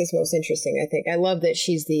what makes this most interesting, I think. I love that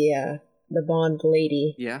she's the Bond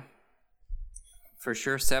lady. Yeah. For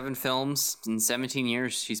sure. 7 films in 17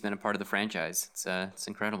 years she's been a part of the franchise. It's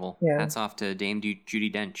incredible. Yeah. Hats off to Dame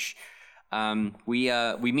Judi Dench.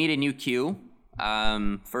 We meet a new Q.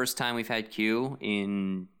 First time we've had Q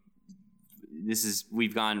in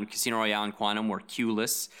we've gone Casino Royale and Quantum, we're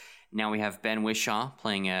Q-less. Now we have Ben Whishaw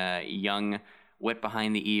playing a young, wet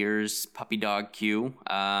behind the ears puppy dog Q.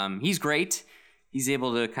 He's great. He's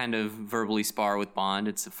able to kind of verbally spar with Bond.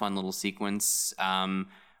 It's a fun little sequence.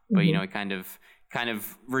 But you know, it kind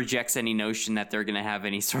of rejects any notion that they're going to have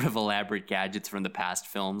any sort of elaborate gadgets from the past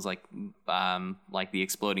films, like the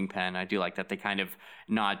exploding pen. I do like that they kind of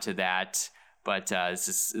nod to that, but this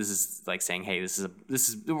is like saying, hey, this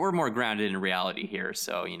is we're more grounded in reality here,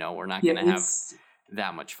 so you know we're not going to have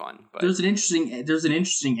that much fun. But there's an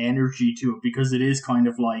interesting energy to it, because it is kind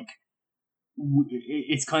of like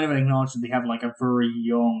it's kind of an acknowledgement that they have like a very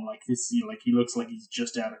young, like this, like he looks like he's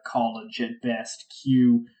just out of college at best,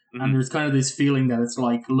 Q. Mm-hmm. And there's kind of this feeling that it's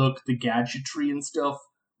like, look, the gadgetry and stuff,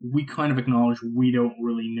 we kind of acknowledge we don't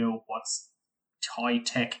really know what's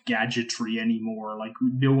high-tech gadgetry anymore. Like,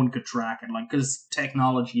 no one could track it, like, because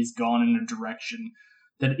technology has gone in a direction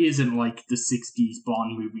that isn't like the 60s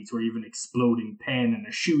Bond movies where you have an exploding pen and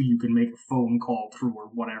a shoe you can make a phone call through or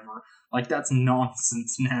whatever. Like, that's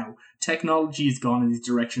nonsense now. Technology has gone in these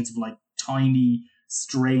directions of, like, tiny,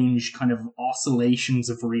 strange kind of oscillations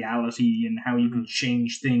of reality and how you can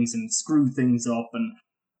change things and screw things up,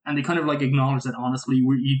 and they kind of like acknowledge that honestly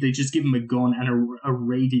they just give him a gun and a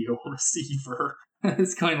radio receiver.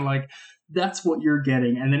 It's kind of like that's what you're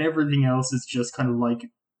getting, and then everything else is just kind of like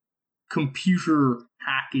computer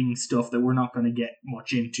hacking stuff that we're not going to get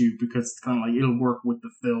much into, because it's kind of like it'll work with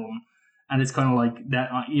the film, and it's kind of like that.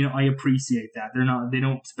 You know, I appreciate that they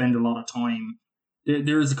don't spend a lot of time.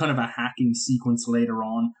 There is a kind of a hacking sequence later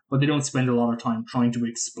on, but they don't spend a lot of time trying to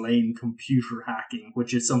explain computer hacking,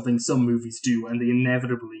 which is something some movies do, and they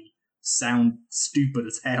inevitably sound stupid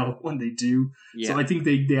as hell when they do. Yeah. So I think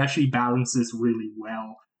they actually balance this really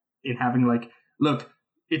well in having like, look,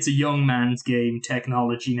 it's a young man's game,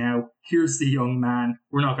 technology now. Here's the young man.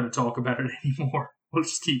 We're not going to talk about it anymore. We'll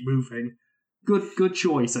just keep moving. Good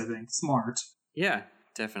choice, I think. Smart. Yeah,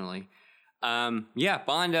 definitely.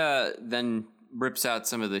 Bond then rips out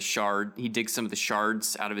some of the he digs some of the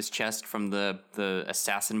shards out of his chest from the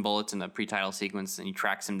assassin bullets in the pre-title sequence, and he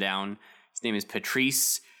tracks him down. His name is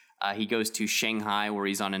Patrice. He goes to Shanghai where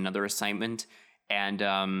he's on another assignment,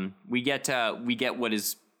 and we get what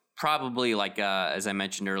is probably like as I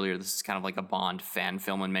mentioned earlier, this is kind of like a Bond fan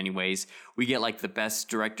film in many ways. We get like the best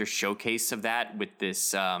director showcase of that with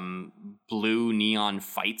this blue neon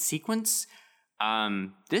fight sequence.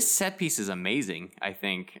 This set piece is amazing, I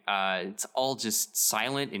think. It's all just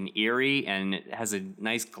silent and eerie, and it has a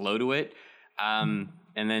nice glow to it. And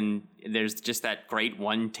then there's just that great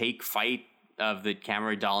one-take fight of the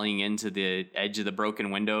camera dollying into the edge of the broken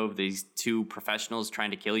window of these two professionals trying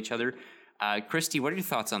to kill each other. Christy, what are your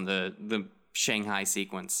thoughts on the Shanghai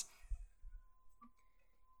sequence?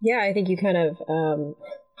 Yeah, I think you kind of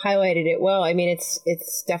highlighted it well. I mean,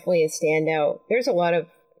 it's definitely a standout. There's a lot of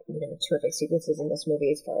terrific sequences in this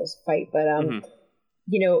movie as far as fight, but I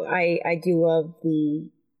do love the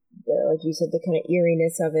like you said, the kind of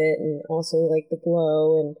eeriness of it, and also like the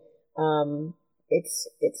glow, and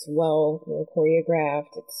it's well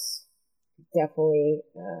choreographed. It's definitely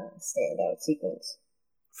a standout sequence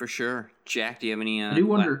for sure. Jack, do you have any? I do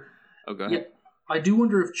wonder. Go ahead. Yeah, I do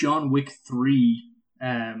wonder if John Wick 3.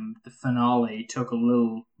 The finale took a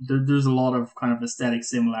little. There's a lot of kind of aesthetic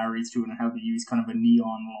similarities to it, and how they use kind of a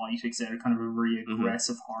neon light, etc. Kind of a very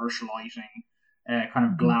aggressive, harsh lighting, kind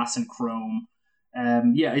of glass and chrome.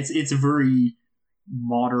 It's a very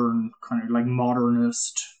modern kind of like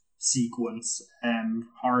modernist sequence.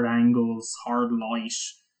 Hard angles, hard light.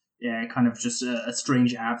 Kind of just a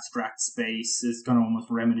strange abstract space. Is kind of almost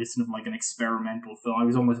reminiscent of like an experimental film. I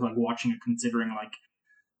was almost like watching it, considering like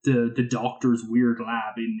the Doctor's weird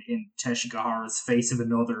lab in Teshigahara's Face of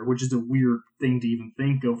Another, which is a weird thing to even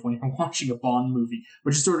think of when you're watching a Bond movie,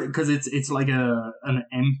 which is sort of because it's like an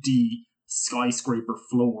empty skyscraper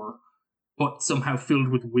floor, but somehow filled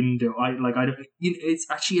with window. It's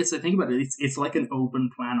actually, as I think about it, it's like an open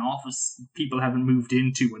plan office people haven't moved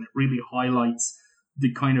into, and it really highlights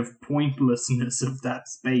the kind of pointlessness of that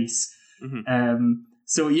space. Mm-hmm.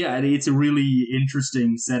 So yeah, it's a really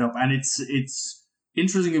interesting setup, and it's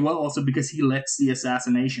interesting as well also because he lets the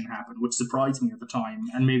assassination happen, which surprised me at the time,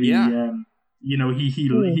 and maybe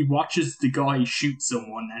he watches the guy shoot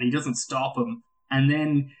someone and he doesn't stop him, and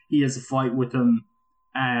then he has a fight with him,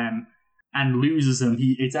 and loses him.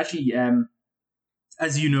 It's actually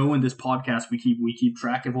as you know, in this podcast we keep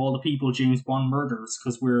track of all the people James Bond murders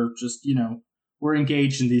because we're just we're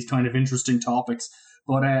engaged in these kind of interesting topics.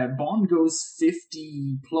 But Bond goes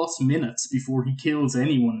 50 plus minutes before he kills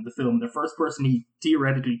anyone in the film. The first person he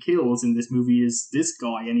theoretically kills in this movie is this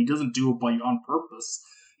guy, and he doesn't do it on purpose.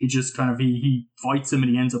 He just kind of he fights him,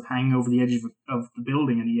 and he ends up hanging over the edge of the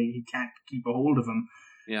building, and he can't keep a hold of him.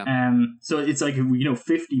 Yeah. So it's like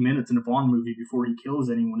 50 minutes in a Bond movie before he kills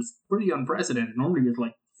anyone. It's pretty unprecedented. Normally it's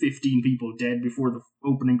like 15 people dead before the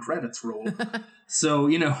opening credits roll. So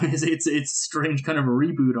it's a strange kind of a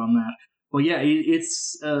reboot on that. But yeah,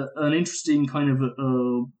 it's an interesting kind of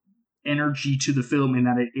energy to the film in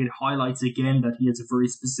that it highlights again that he has a very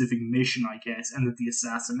specific mission, I guess, and that the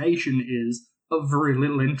assassination is of very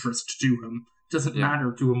little interest to him. It doesn't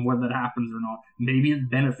matter to him whether that happens or not. Maybe it's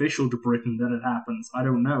beneficial to Britain that it happens. I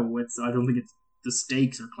don't know. I don't think the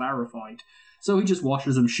stakes are clarified. So he just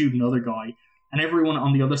watches him shoot another guy, and everyone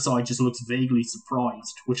on the other side just looks vaguely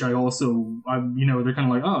surprised, which I also, they're kind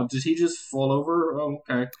of like, oh, did he just fall over? Oh,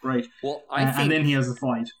 okay, great. Well, and then he has a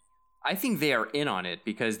fight. I think they are in on it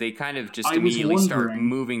because they kind of just immediately start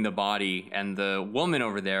moving the body, and the woman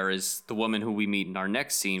over there is the woman who we meet in our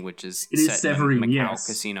next scene, which is set in Macau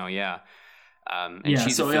Casino, and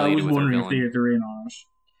she's affiliated with our villain. If they're in on it.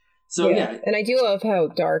 So yeah, and I do love how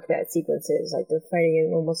dark that sequence is. Like they're fighting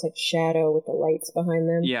in almost like shadow with the lights behind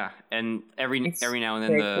them. Yeah, and every now and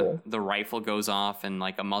then the rifle goes off and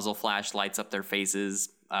like a muzzle flash lights up their faces.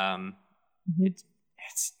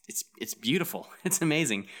 It's beautiful. It's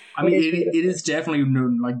amazing. I mean, it is definitely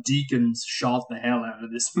like Deakins shot the hell out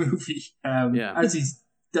of this movie.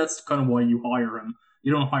 That's kind of why you hire him.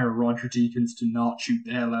 You don't hire Roger Deakins to not shoot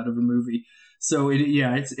the hell out of a movie. So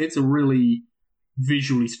it's a really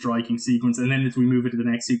visually striking sequence, and then as we move into the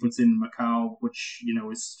next sequence in Macau, which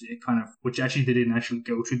is which actually they didn't actually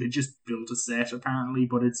go to, they just built a set apparently,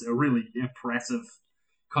 but it's a really impressive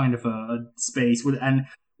kind of a space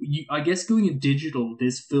I guess going in digital,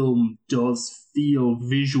 this film does feel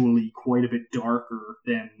visually quite a bit darker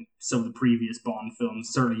than some of the previous Bond films.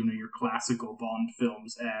 Certainly, your classical Bond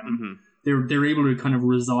films. They're able to kind of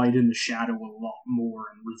reside in the shadow a lot more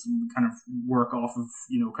and kind of work off of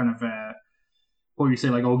what you say,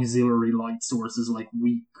 like auxiliary light sources, like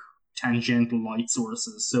weak tangential light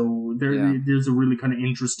sources. So there's a really kind of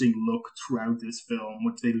interesting look throughout this film,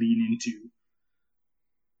 which they lean into.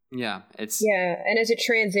 Yeah, and as it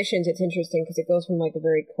transitions, it's interesting because it goes from like a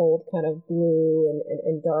very cold kind of blue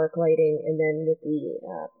and dark lighting, and then with the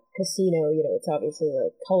casino, it's obviously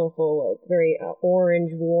like colorful, like very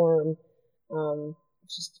orange, warm.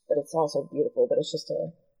 But it's also beautiful. But it's just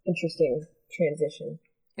a interesting transition.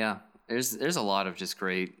 Yeah. There's a lot of just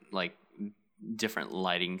great like different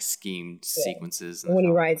lighting schemed sequences. And when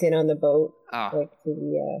he rides in on the boat, like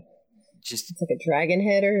the it's like a dragon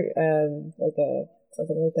head or like a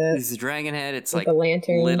something like that. It's a dragon head. It's like the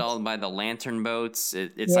lantern lit all by the lantern boats.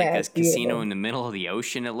 It's like this casino in the middle of the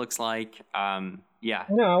ocean. It looks like. No,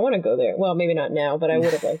 I want to go there. Well, maybe not now, but I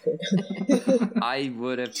would have liked to. I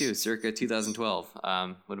would have too. Circa 2012.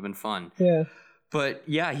 Would have been fun. Yeah. But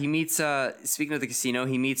yeah, he meets, speaking of the casino,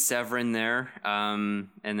 he meets Severin there, and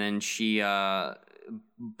then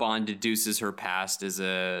Bond deduces her past as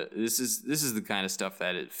this is the kind of stuff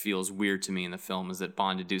that it feels weird to me in the film, is that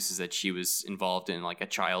Bond deduces that she was involved in like a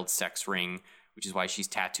child sex ring, which is why she's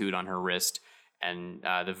tattooed on her wrist, and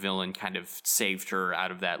the villain kind of saved her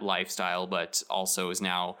out of that lifestyle, but also is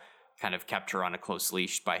now kind of kept her on a close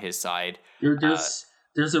leash by his side.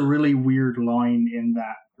 There's a really weird line in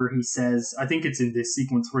that where he says, I think it's in this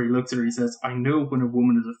sequence where he looks at her, he says, "I know when a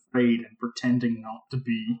woman is afraid and pretending not to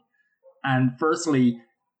be." And firstly,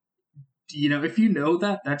 if you know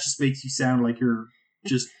that just makes you sound like you're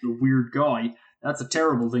just a weird guy. That's a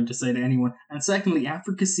terrible thing to say to anyone. And secondly,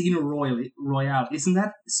 after Casino Royale, isn't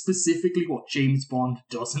that specifically what James Bond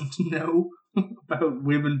doesn't know about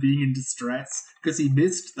women being in distress? Because he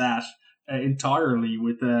missed that entirely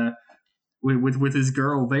with his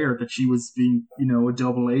girl there, that she was being, a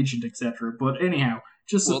double agent, etc. But anyhow,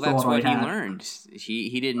 just a thought that's what I had. he learned.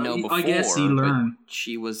 He didn't know before. I guess he learned.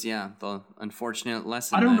 She was, the unfortunate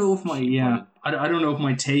lesson. I don't know if I don't know if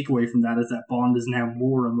my takeaway from that is that Bond is now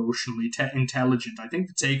more emotionally intelligent. I think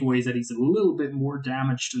the takeaway is that he's a little bit more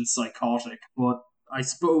damaged and psychotic. But I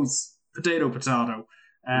suppose potato.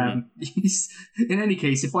 He's, in any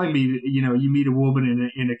case, if I meet, you meet a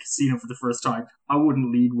woman in a casino for the first time, I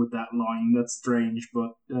wouldn't lead with that line. That's strange,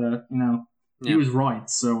 but he was right,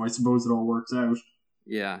 so I suppose it all works out.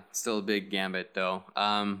 Yeah, still a big gambit though.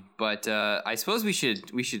 But I suppose we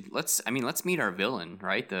should let's meet our villain,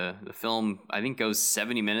 right? The film I think goes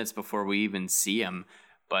 70 minutes before we even see him.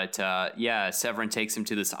 But Severin takes him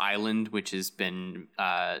to this island, which has been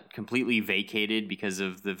completely vacated because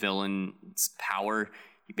of the villain's power.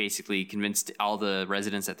 He basically convinced all the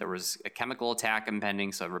residents that there was a chemical attack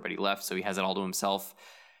impending, so everybody left, so he has it all to himself.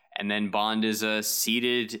 And then Bond is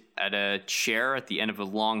seated at a chair at the end of a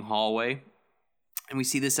long hallway. And we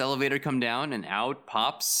see this elevator come down, and out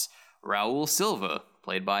pops Raul Silva,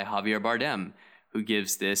 played by Javier Bardem, who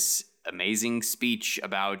gives this amazing speech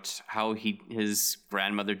about how his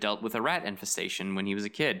grandmother dealt with a rat infestation when he was a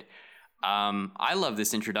kid. I love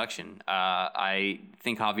this introduction. I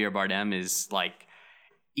think Javier Bardem is like,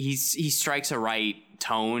 he strikes a right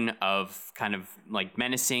tone of kind of like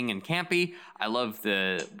menacing and campy. I love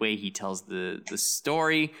the way he tells the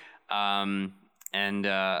story. I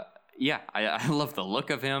love the look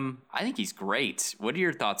of him. I think he's great. What are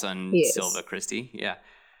your thoughts on Silva, Christy? Yeah.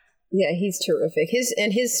 Yeah, he's terrific.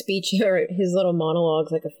 His speech or his little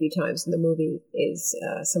monologues like a few times in the movie is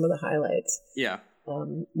some of the highlights. Yeah.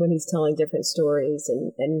 When he's telling different stories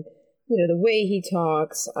and the way he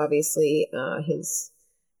talks, obviously his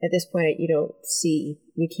at this point you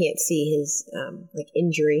can't see his like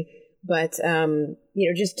injury, but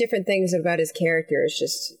just different things about his character is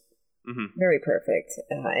just very perfect.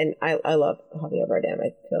 And I love Javier Bardem.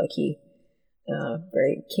 I feel like he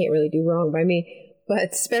can't really do wrong by me.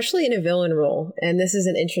 But especially in a villain role, and this is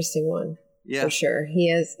an interesting one for sure. He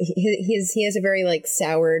has a very like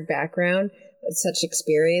soured background, but such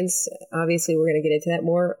experience. Obviously, we're going to get into that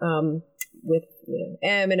more with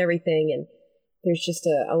M and everything. And there's just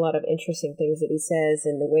a lot of interesting things that he says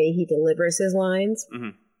and the way he delivers his lines.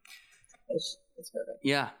 Mm-hmm. It's perfect.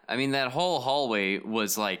 Yeah, I mean that whole hallway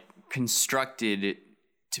was like constructed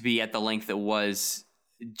to be at the length it was,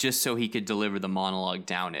 just so he could deliver the monologue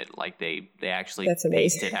down it. Like they actually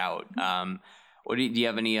paced it out. Do you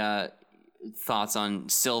have any thoughts on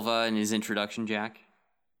Silva and his introduction, Jack?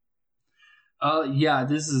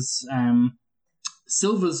 This is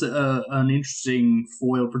Silva's an interesting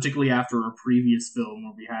foil, particularly after a previous film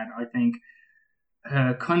where we had, I think,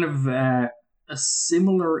 kind of a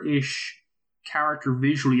similar-ish character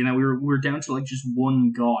visually. We're down to like just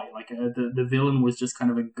one guy. Like the villain was just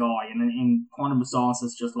kind of a guy, and in Quantum of Solace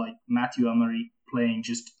it's just like Mathieu Amalric playing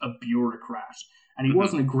just a bureaucrat. And he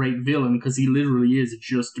wasn't a great villain because he literally is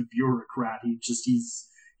just a bureaucrat.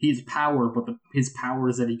 He's power, but his power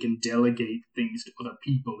is that he can delegate things to other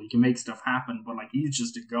people. He can make stuff happen, but like he's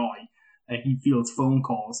just a guy. He fields phone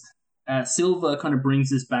calls. Silva kind of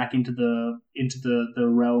brings this back into the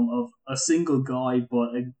realm of a single guy,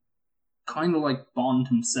 but a kind of like Bond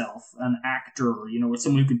himself, an actor,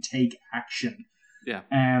 someone who can take action. Yeah.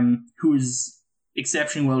 Who is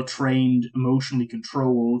exceptionally well trained, emotionally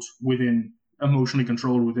controlled within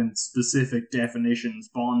specific definitions.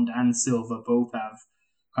 Bond and Silva both have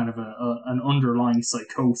kind of an underlying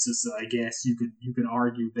psychosis, I guess you could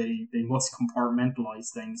argue. They must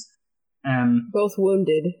compartmentalize things. Both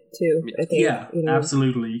wounded too, I think. Yeah,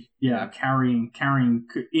 absolutely. Yeah, carrying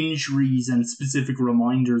injuries and specific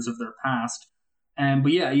reminders of their past.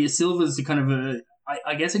 But Silva's kind of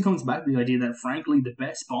I guess it comes back to the idea that frankly the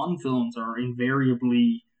best Bond films are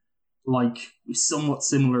invariably like somewhat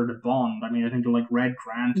similar to Bond. I mean, I think of like Red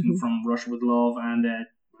Grant from Russia with Love and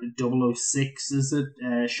 006, is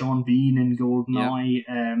it? Sean Bean in GoldenEye.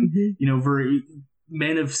 Very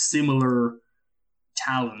men of similar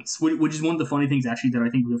talents, which is one of the funny things actually that I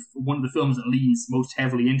think one of the films that leans most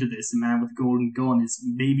heavily into this, The Man with the Golden Gun, is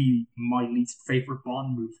maybe my least favorite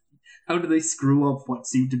Bond movie. How do they screw up what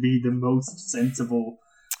seemed to be the most sensible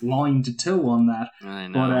line to toe on that? I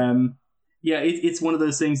know. But it's one of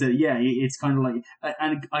those things that it's kind of like,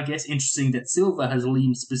 and I guess interesting that Silva has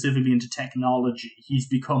leaned specifically into technology. He's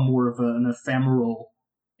become more of an ephemeral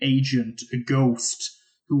agent, a ghost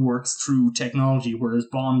who works through technology, whereas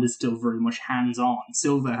Bond is still very much hands-on.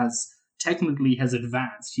 Silva has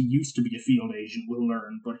advanced. He used to be a field agent, we'll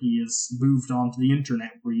learn, but he has moved on to the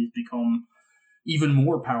internet where he's become even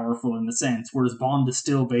more powerful in the sense, whereas Bond is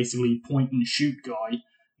still basically point and shoot guy.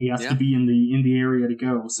 He has to be in the area to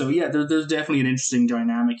go. So there's definitely an interesting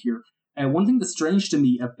dynamic here. One thing that's strange to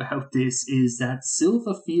me about this is that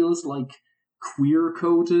Silva feels like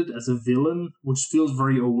queer-coded as a villain, which feels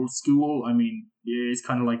very old school. I mean, it's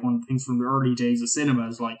kind of like one of the things from the early days of cinema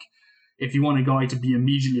is like, if you want a guy to be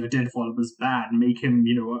immediately identifiable as bad, make him,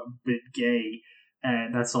 a bit gay.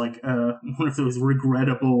 That's like one of those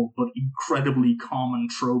regrettable but incredibly common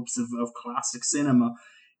tropes of classic cinema.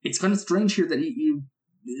 It's kind of strange here that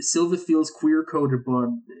Silva feels queer-coded, but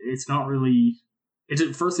it's not really...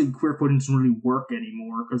 Firstly, queer-coding doesn't really work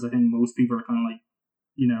anymore, because I think most people are kind of like,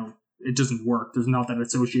 it doesn't work. There's not that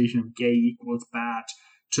association of gay equals bad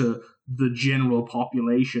to the general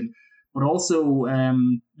population. But also,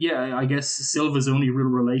 I guess Silva's only real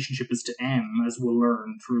relationship is to M, as we'll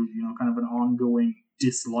learn through, kind of an ongoing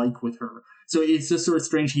dislike with her. So it's just sort of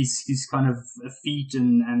strange. He's kind of effete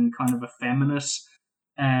and kind of effeminate,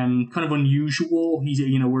 kind of unusual. He's,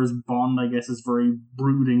 whereas Bond, I guess, is very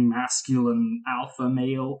brooding, masculine, alpha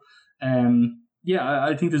male.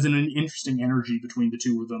 I think there's an interesting energy between the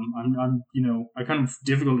two of them. I kind of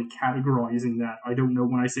difficulty categorizing that. I don't know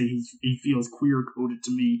when I say he feels queer-coded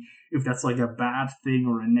to me, if that's like a bad thing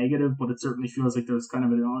or a negative, but it certainly feels like there's kind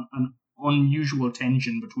of an unusual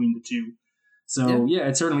tension between the two. So,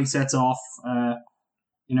 it certainly sets off,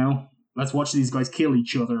 let's watch these guys kill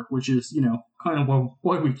each other, which is, kind of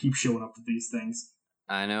why we keep showing up to these things.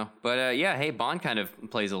 I know, but hey, Bond kind of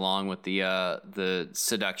plays along with the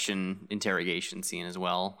seduction interrogation scene as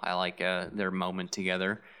well. I like their moment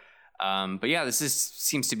together. But yeah,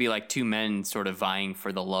 seems to be like two men sort of vying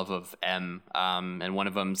for the love of M. And one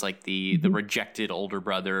of them's like the rejected older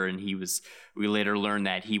brother, and we later learn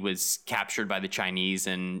that he was captured by the Chinese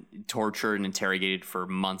and tortured and interrogated for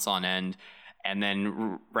months on end. And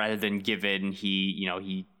then rather than give in,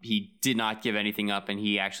 he did not give anything up, and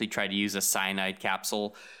he actually tried to use a cyanide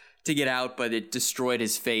capsule to get out, but it destroyed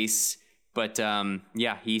his face. But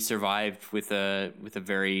he survived with a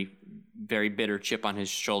very, very bitter chip on his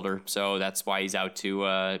shoulder. So that's why he's out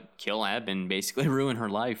to kill Eb and basically ruin her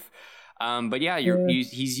life.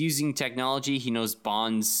 He's using technology. He knows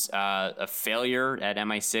Bond's a failure at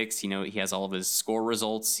MI6. He has all of his score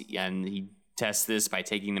results, and he tests this by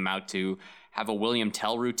taking them out to have a William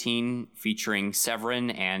Tell routine featuring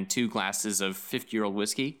Severin and 2 glasses of 50-year-old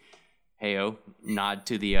whiskey. Heyo, nod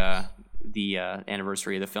to the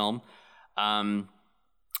anniversary of the film. I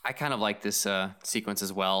kind of like this sequence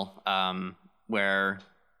as well, where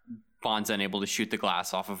Bond's unable to shoot the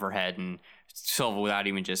glass off of her head, and Silva,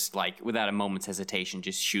 without a moment's hesitation,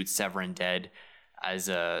 just shoots Severin dead as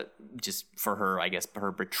just for her, I guess,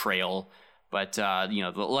 her betrayal. But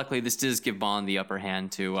luckily this does give Bond the upper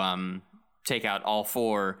hand to take out all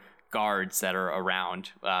 4 guards that are around.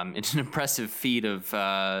 It's an impressive feat of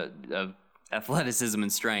athleticism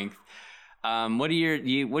and strength. Do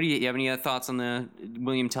you have any other thoughts on the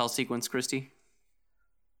William Tell sequence, Christy?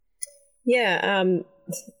 It's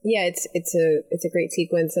a great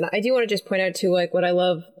sequence, and I do want to just point out too, like, what I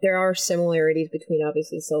love. There are similarities between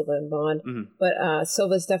obviously Silva and Bond, but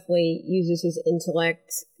Silva's definitely uses his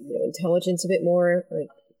intellect, intelligence a bit more, like,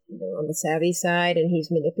 on the savvy side, and he's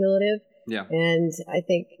manipulative. Yeah, and I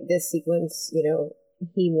think this sequence,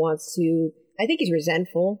 he wants to. I think he's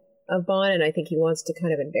resentful of Bond, and I think he wants to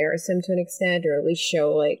kind of embarrass him to an extent, or at least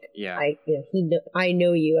show like, I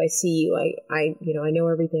know you, I see you, I know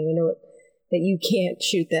everything, I know that you can't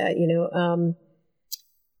shoot that,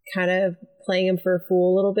 kind of playing him for a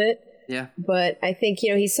fool a little bit. Yeah. But I think,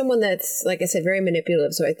 he's someone that's, like I said, very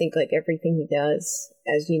manipulative. So I think like everything he does,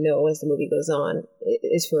 as as the movie goes on,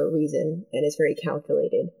 is for a reason, and is very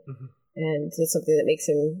calculated. Mm-hmm. And it's something that makes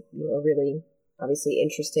him, really obviously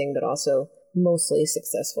interesting, but also mostly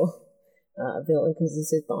successful villain, because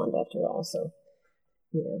this is Bond after all. So,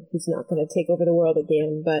 he's not going to take over the world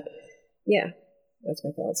again. But yeah, that's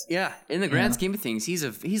my thoughts. Yeah, in the grand scheme of things, he's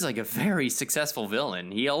like a very successful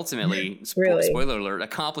villain. He ultimately, spoiler alert,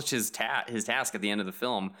 accomplishes his task at the end of the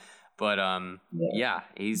film. But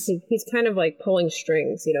he's kind of like pulling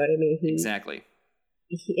strings. You know what I mean? Exactly.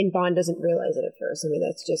 And Bond doesn't realize it at first. I mean,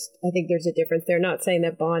 I think there's a difference. They're not saying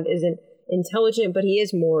that Bond isn't intelligent, but he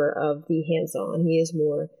is more of the hands-on. He is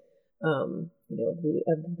more,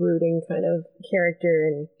 the brooding kind of character,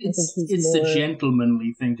 and I think it's the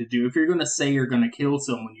gentlemanly thing to do. If you're going to say you're going to kill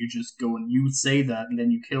someone, you just go and you say that, and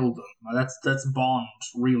then you kill them. That's Bond,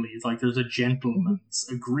 really. It's like there's a gentleman's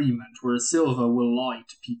agreement, where Silva will lie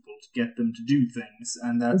to people to get them to do things,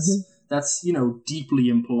 and that's deeply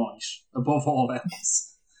impolite above all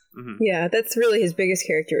else. Mm-hmm. Yeah, that's really his biggest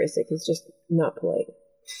characteristic. He's just not polite.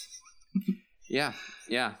 Yeah,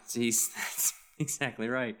 that's exactly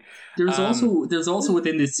right. There's also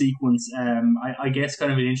within this sequence, I guess,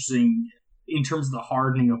 kind of an interesting, in terms of the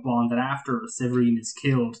hardening of Bond, that after Severin is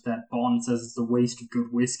killed, that Bond says it's a waste of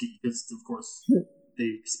good whiskey, because of course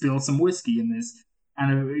they spill some whiskey in this,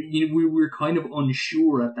 and we were kind of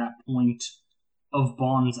unsure at that point of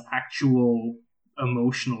Bond's actual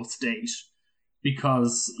emotional state,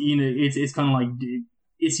 because it's kind of like,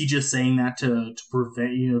 is he just saying that to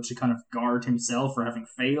prevent, to kind of guard himself for having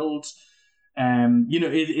failed?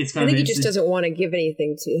 It's kind I think of he just doesn't want to give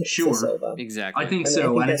anything to Silva. Exactly. I think I so,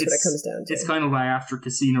 think and that's what it comes down to. It's kind of like after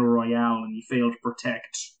Casino Royale, and he failed to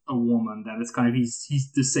protect a woman. That it's kind of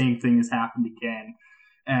he's the same thing has happened again,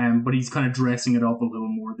 but he's kind of dressing it up a little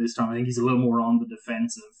more this time. I think he's a little more on the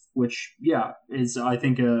defensive, which is I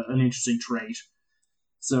think an interesting trait.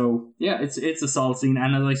 So yeah, it's a solid scene,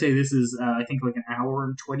 and as I say, this is I think like an hour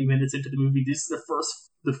and 20 minutes into the movie. This is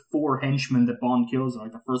the 4 henchmen that Bond kills,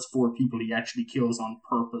 like the first 4 people he actually kills on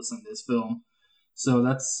purpose in this film. So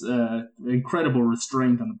that's incredible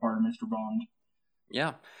restraint on the part of Mr. Bond.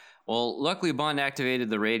 Yeah. Well, luckily Bond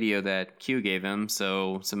activated the radio that Q gave him,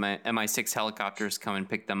 so some MI6 helicopters come and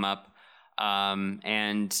pick them up.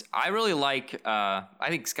 And I really like, I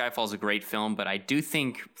think Skyfall's a great film, but I do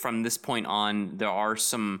think from this point on, there are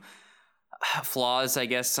some flaws, I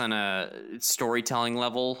guess, on a storytelling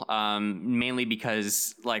level, mainly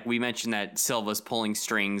because, like we mentioned, that Silva's pulling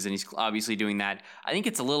strings and he's obviously doing that. I think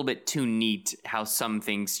it's a little bit too neat how some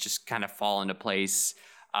things just kind of fall into place.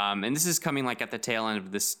 And this is coming like at the tail end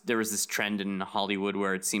of this. There was this trend in Hollywood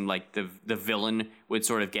where it seemed like the villain would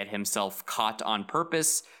sort of get himself caught on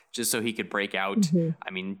purpose just so he could break out. Mm-hmm.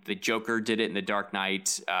 I mean, the Joker did it in The Dark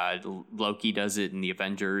Knight. Loki does it in the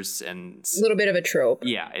Avengers, and a little bit of a trope.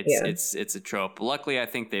 Yeah, it's a trope. Luckily, I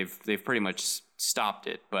think they've pretty much stopped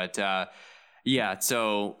it. But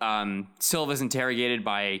so Silva's interrogated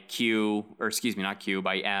by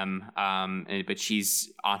by M. But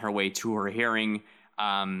she's on her way to her hearing.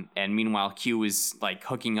 And meanwhile, Q is like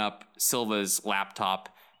hooking up Silva's laptop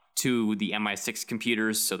to the MI6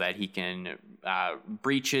 computers so that he can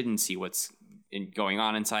breach it and see what's going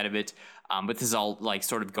on inside of it. But this is all like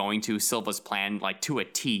sort of going to Silva's plan like to a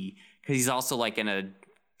T, because he's also like in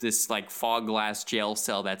this like fog glass jail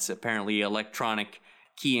cell that's apparently electronic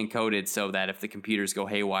key encoded, so that if the computers go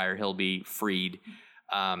haywire, he'll be freed.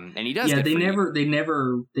 And he does. Yeah, they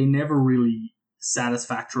never really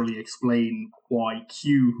satisfactorily explain why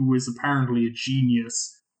Q, who is apparently a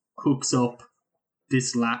genius, hooks up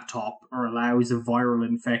this laptop or allows a viral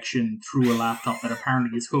infection through a laptop that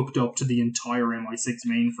apparently is hooked up to the entire MI6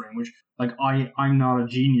 mainframe, which, like, I'm not a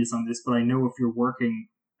genius on this, but I know if you're working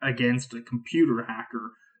against a computer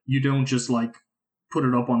hacker, you don't just, like, put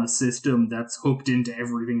it up on a system that's hooked into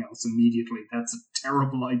everything else immediately. That's a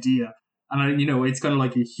terrible idea. And, it's kind of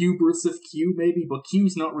like a hubris of Q, maybe, but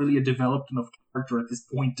Q's not really a developed enough character at this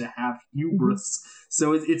point to have hubris.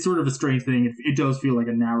 So it's sort of a strange thing. It does feel like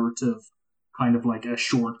a narrative, kind of like a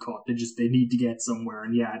shortcut. They need to get somewhere.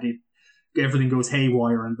 And everything goes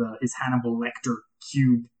haywire, and his Hannibal Lecter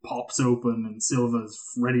cube pops open, and Silva's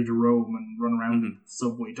ready to roam and run around the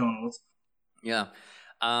subway tunnels. Yeah.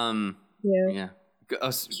 Yeah.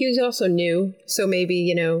 Q's also new, so maybe,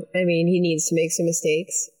 he needs to make some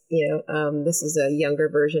mistakes. This is a younger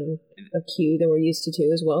version of Q than we're used to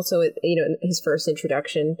too as well. So, his first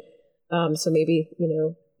introduction. So maybe,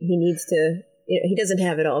 he needs to, he doesn't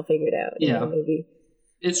have it all figured out. Maybe.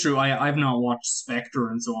 It's true. I've not watched Spectre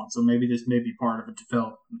and so on, so maybe this may be part of a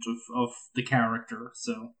development of the character.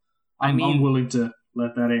 So I'm willing to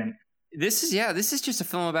let that in. This is just a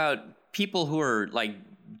film about people who are like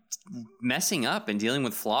messing up and dealing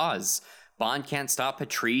with flaws. Bond can't stop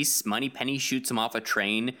Patrice. Moneypenny shoots him off a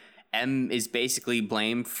train. M is basically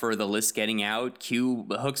blamed for the list getting out. Q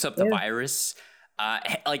hooks up the virus.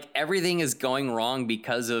 Like everything is going wrong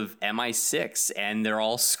because of MI6, and they're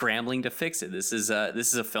all scrambling to fix it. This is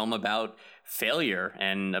a film about failure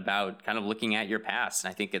and about kind of looking at your past.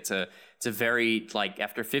 And I think it's a very, like,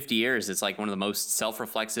 after 50 years, it's like one of the most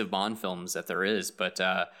self-reflexive Bond films that there is. But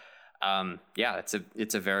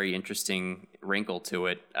it's a very interesting wrinkle to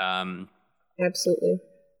it. Absolutely.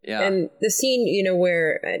 Yeah. And the scene,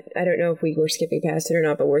 where, I don't know if we were skipping past it or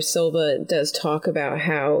not, but where Silva does talk about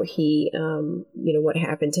how he, what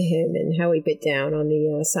happened to him and how he bit down on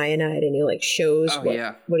the cyanide, and he like shows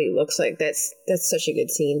what he looks like. That's such a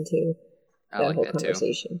good scene too. I like whole that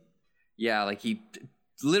conversation. Too. Yeah, like he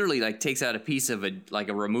literally like takes out a piece of a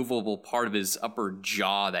removable part of his upper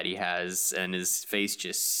jaw that he has, and his face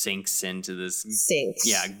just sinks into this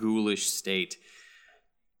ghoulish state.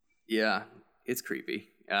 Yeah, it's creepy.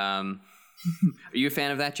 Are you a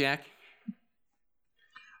fan of that, Jack?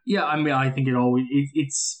 Yeah, I think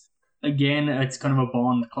it's kind of a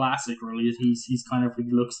Bond classic, really. He's kind of, he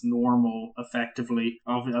looks normal, effectively,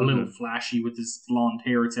 a little flashy with his blonde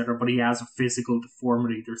hair, etc. But he has a physical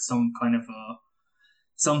deformity. There's some kind of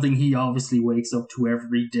something he obviously wakes up to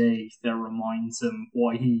every day that reminds him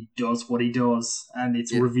why he does what he does, and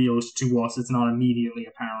it's revealed to us. It's not immediately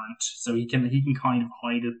apparent, so he can kind of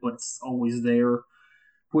hide it, but it's always there,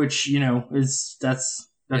 which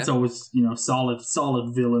that's always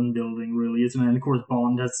solid villain building, really, isn't it? And of course,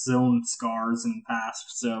 Bond has his own scars and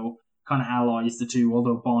past, so kind of allies the two.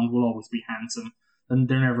 Although Bond will always be handsome, and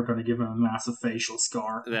they're never going to give him a massive facial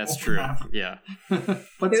scar. That's true. Yeah,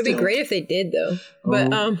 but it would be great if they did, though. But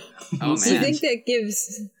man. do you think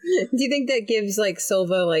that gives like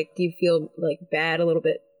Silva, like, do you feel like bad a little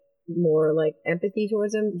bit more, like empathy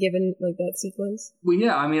towards him, given like that sequence? Well,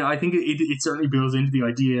 yeah, I mean, I think it certainly builds into the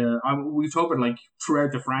idea. We've talked about, like,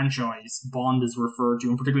 throughout the franchise, Bond is referred to,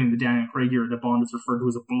 and particularly in the Daniel Craig era, that Bond is referred to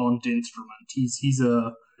as a blunt instrument. He's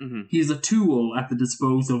a tool at the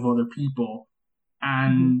disposal of other people,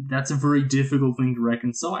 and that's a very difficult thing to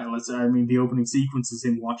reconcile. The opening sequence is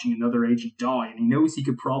him watching another agent die, and he knows he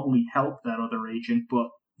could probably help that other agent, but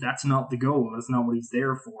that's not the goal. That's not what he's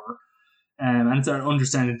there for. And it's our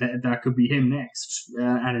understanding that could be him next.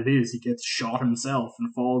 And it is. He gets shot himself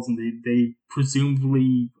and falls, and they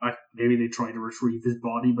presumably, maybe they tried to retrieve his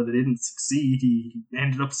body, but they didn't succeed. He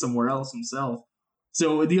ended up somewhere else himself.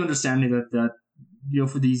 So the understanding that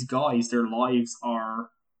for these guys, their lives are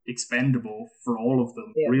expendable for all of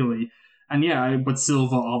them, really. And but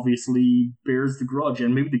Silva obviously bears the grudge,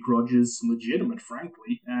 and maybe the grudge is legitimate,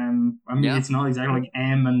 frankly. It's not exactly like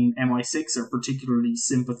M and MI6 are particularly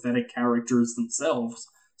sympathetic characters themselves.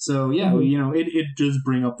 So, it does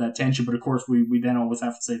bring up that tension, but of course we then always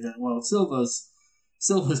have to say that, well, Silva's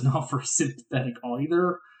not very sympathetic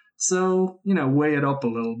either. So, weigh it up a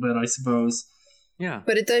little bit, I suppose. Yeah.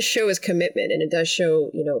 But it does show his commitment, and it does show,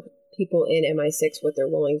 people in MI6 what they're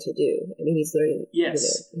willing to do. I mean, he's literally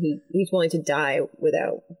he's willing to die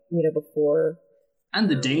without before, and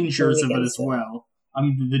the dangers of it as well. I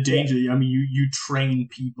mean, the danger. I mean, you train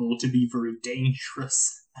people to be very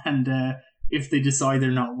dangerous, and if they decide they're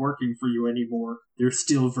not working for you anymore, they're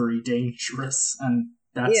still very dangerous, and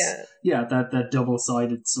that's that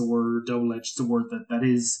double-edged sword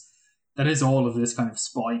that is all of this kind of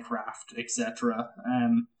spycraft, etc.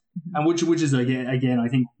 And which is again I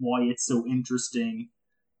think why it's so interesting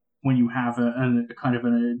when you have a kind of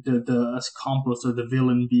the accomplice or the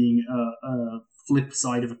villain being a flip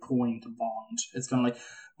side of a coin to Bond. It's kind of like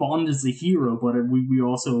Bond is the hero, but we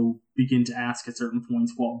also begin to ask at certain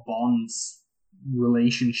points what Bond's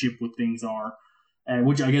relationship with things are,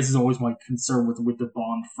 which I guess is always my concern with the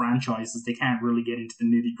Bond franchise, is they can't really get into the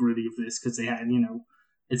nitty gritty of this because they had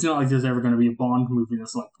it's not like there's ever going to be a Bond movie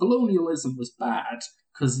that's like colonialism was bad,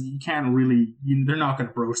 because you can't really. They're not going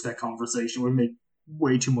to broach that conversation. It would make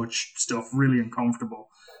way too much stuff really uncomfortable.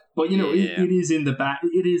 But it is in the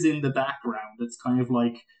It is in the background. It's kind of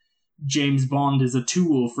like James Bond is a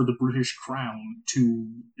tool for the British Crown to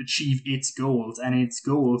achieve its goals, and its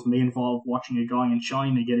goals may involve watching a guy in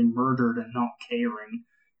China getting murdered and not caring,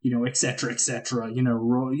 etc., etc.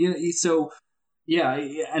 So. Yeah,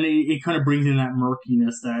 and it kind of brings in that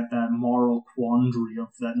murkiness, that moral quandary of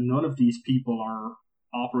that none of these people are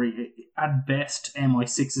operating. At best,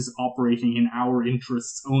 MI6 is operating in our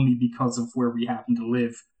interests only because of where we happen to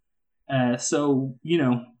live. So,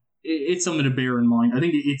 it's something to bear in mind. I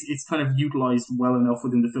think it's kind of utilized well enough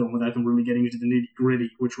within the film without them really getting into the nitty-gritty,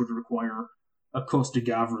 which would require a Costa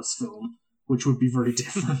Gavras film, which would be very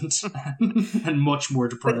different and much more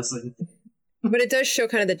depressing. But it does show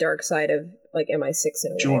kind of the dark side of like MI6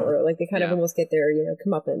 in a way, or like they kind of almost get their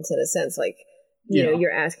comeuppance in a sense. Like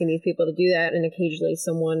you're asking these people to do that, and occasionally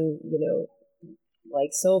someone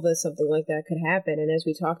like Silva, something like that could happen. And as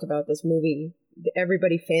we talked about this movie,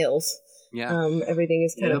 everybody fails. Yeah, everything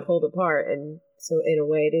is kind of pulled apart, and so in a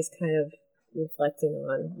way, it is kind of reflecting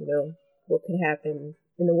on what could happen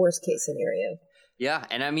in the worst case scenario. Yeah,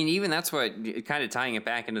 and I mean, even that's what, kind of tying it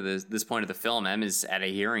back into this point of the film, M is at a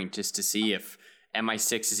hearing just to see if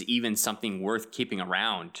MI6 is even something worth keeping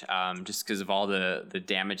around, just because of all the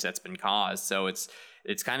damage that's been caused. So it's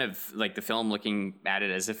kind of like the film looking at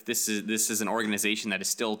it as if this is an organization that is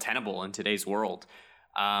still tenable in today's world.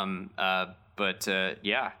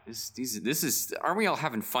 This is, aren't we all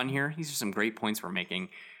having fun here? These are some great points we're making.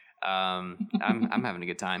 I'm having a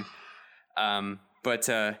good time. But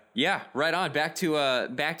right on. Back to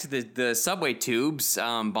the subway tubes.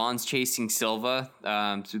 Bond's chasing Silva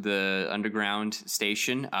through the underground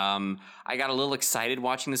station. I got a little excited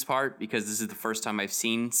watching this part because this is the first time I've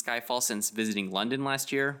seen Skyfall since visiting London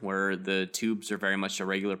last year, where the tubes are very much a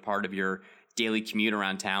regular part of your daily commute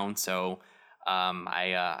around town. So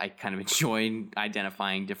I kind of enjoyed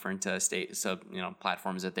identifying different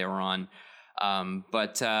platforms that they were on.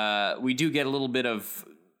 But we do get a little bit of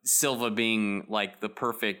Silva being like the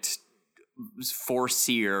perfect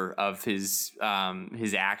foreseer of his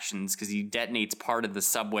actions, because he detonates part of the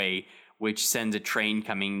subway, which sends a train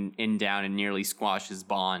coming down and nearly squashes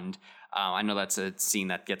Bond. I know that's a scene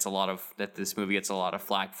that this movie gets a lot of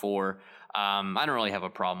flack for. I don't really have a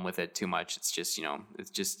problem with it too much. It's just,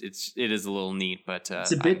 it is a little neat, but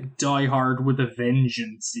it's a bit Die Hard with a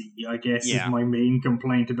vengeance, I guess, is my main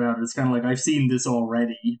complaint about it. It's kind of like, I've seen this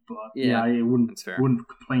already, but I wouldn't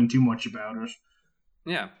complain too much about it.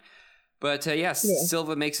 Yeah. But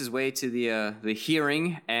Silva makes his way to the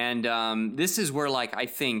hearing, and this is where, like, I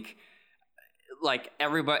think, like,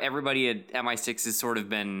 everybody at MI6 has sort of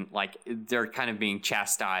been like, they're kind of being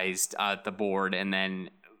chastised at the board, and then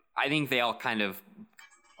I think they all kind of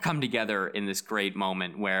come together in this great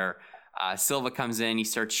moment where Silva comes in, he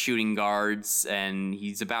starts shooting guards, and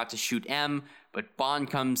he's about to shoot M, but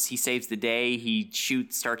Bond comes, he saves the day, he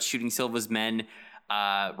starts shooting Silva's men.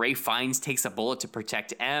 Ray Fiennes takes a bullet to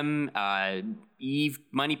protect M. Eve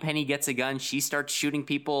Moneypenny gets a gun, she starts shooting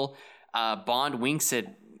people. Bond winks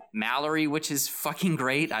at Mallory, which is fucking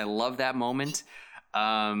great. I love that moment.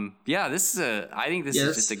 I think this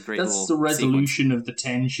is just a great little That's the resolution sequence of the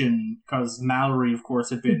tension, because Mallory, of course,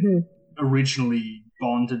 had been originally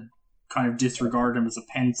Bond had kind of disregarded him as a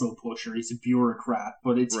pencil pusher. He's a bureaucrat,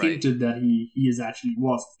 but it's hinted that he was a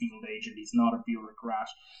field agent. He's not a bureaucrat.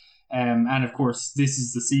 And of course, this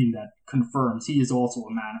is the scene that confirms he is also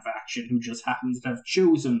a man of action who just happens to have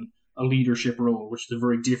chosen a leadership role, which is a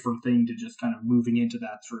very different thing to just kind of moving into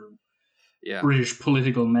that through British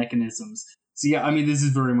political mechanisms. So this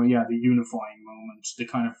is very much the unifying moment, the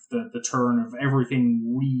kind of the turn of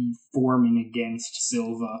everything reforming against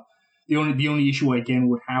Silva. The only issue I again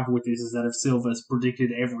would have with this is that if Silva has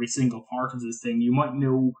predicted every single part of this thing, you might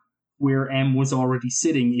know where M was already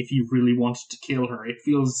sitting if you really wanted to kill her. It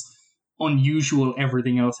feels unusual,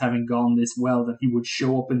 everything else having gone this well, that he would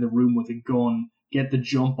show up in the room with a gun, get the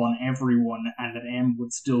jump on everyone, and that M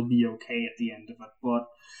would still be okay at the end of it. But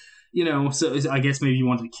so I guess maybe you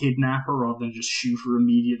wanted to kidnap her rather than just shoot her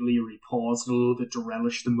immediately, or he paused a little bit to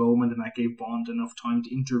relish the moment, and that gave Bond enough time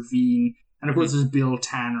to intervene. And of course there's Bill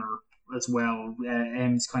Tanner as well,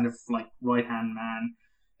 M's kind of like right-hand man,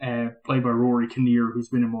 played by Rory Kinnear, who's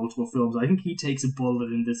been in multiple films. I think he takes a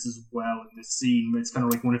bullet in this as well, in this scene. It's kind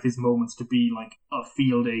of like one of his moments to be like a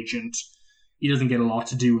field agent. He doesn't get a lot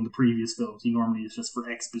to do in the previous films. He normally is just for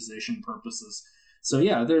exposition purposes. So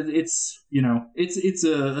it's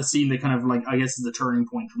a scene that kind of like, I guess, is the turning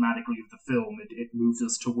point dramatically of the film. It moves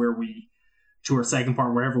us to our second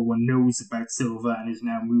part where everyone knows about Silva and is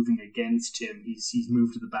now moving against him. He's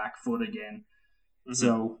moved to the back foot again. Mm-hmm.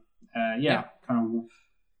 So kind of.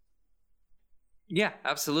 Yeah,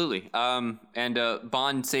 absolutely. And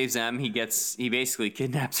Bond saves M. He basically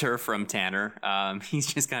kidnaps her from Tanner. He's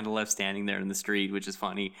just kind of left standing there in the street, which is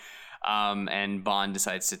funny. And Bond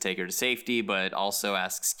decides to take her to safety, but also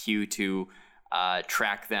asks Q to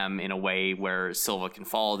track them in a way where Silva can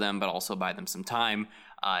follow them, but also buy them some time.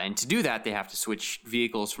 And to do that, they have to switch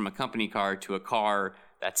vehicles from a company car to a car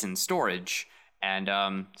that's in storage. And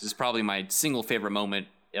this is probably my single favorite moment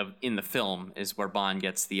in the film, is where Bond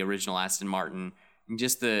gets the original Aston Martin. And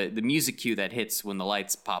just the music cue that hits when the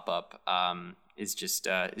lights pop up is just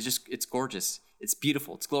it's gorgeous. It's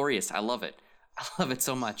beautiful. It's glorious. I love it. I love it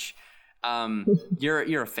so much.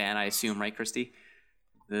 You're a fan, I assume, right, Christy?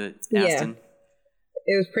 The Aston.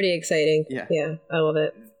 It was pretty exciting. Yeah, I love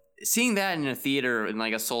it. Seeing that in a theater in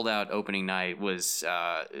like a sold out opening night was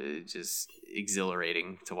just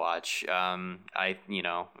exhilarating to watch.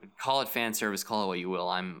 Call it fan service, call it what you will.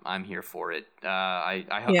 I'm here for it.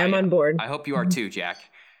 I'm on board. I hope you are too, Jack.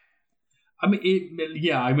 I mean,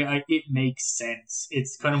 it makes sense.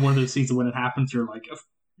 It's kind of one of those things that when it happens, you're like,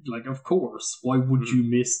 of course, why would you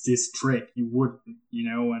miss this trick? You wouldn't,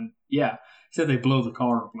 and said they blow the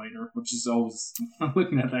car up later, which is always, I'm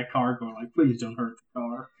looking at that car going like, please don't hurt the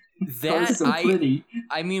car. That so pretty.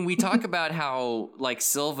 I mean, we talk about how like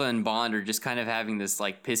Silva and Bond are just kind of having this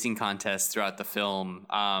like pissing contest throughout the film.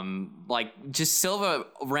 Like just Silva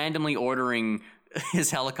randomly ordering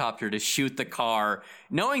his helicopter to shoot the car,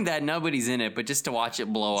 knowing that nobody's in it, but just to watch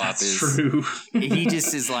it blow up is true. He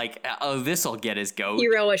just is like, oh, this'll get his goat. He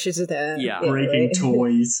relishes with that. Yeah, breaking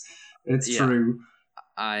toys. It's true.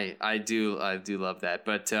 I do love that.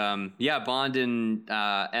 But Bond and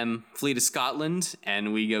M flee to Scotland,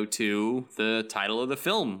 and we go to the title of the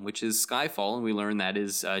film, which is Skyfall, and we learn that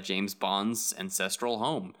is James Bond's ancestral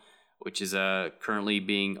home, which is currently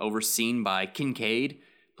being overseen by Kincaid,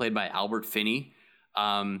 played by Albert Finney.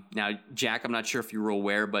 Now, Jack, I'm not sure if you were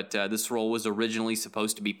aware, but this role was originally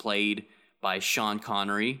supposed to be played by Sean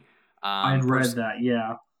Connery. I had read that,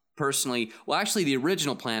 yeah. Personally, well, actually, the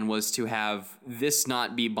original plan was to have this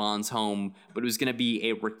not be Bond's home, but it was going to be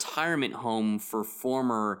a retirement home for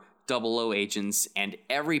former 00 agents, and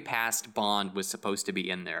every past Bond was supposed to be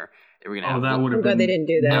in there. They were going to have. That would have I'm glad been. they didn't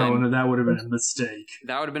do that. No, that would have been a mistake.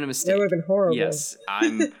 That would have been a mistake. That would have been horrible. Yes,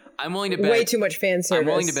 I'm willing to bet. Way too much fan service. I'm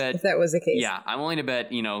willing to bet if that was the case. Yeah, I'm willing to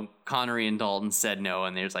bet. Connery and Dalton said no,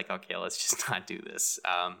 and they're just like, okay, let's just not do this.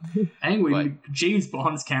 Anyway, James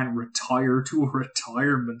Bonds can't retire to a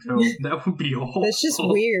retirement home. That would be awful. That's just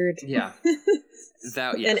weird. Yeah.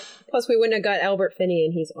 And plus, we wouldn't have got Albert Finney,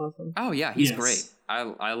 and he's awesome. Oh yeah, he's great.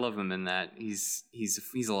 I love him in that. He's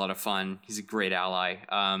a lot of fun. He's a great ally.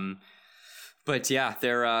 But yeah,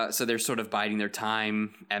 they're sort of biding their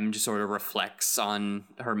time. Em just sort of reflects on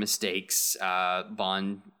her mistakes.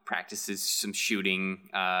 Bond practices some shooting.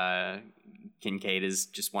 Kincaid is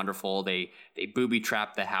just wonderful. They booby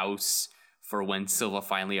trap the house for when Silva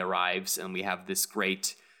finally arrives, and we have this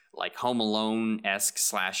great like Home Alone-esque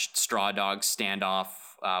 / Straw Dog standoff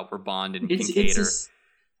where Bond and Kincaid are.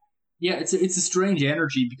 It's a strange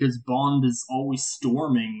energy because Bond is always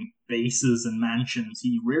storming bases and mansions.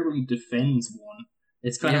 He rarely defends one.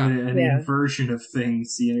 It's kind of an inversion of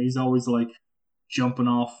things. He's always like jumping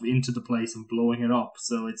off into the place and blowing it up.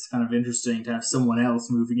 So it's kind of interesting to have someone else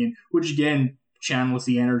moving in, which again channels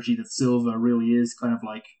the energy that Silva really is kind of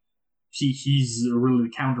like. He's really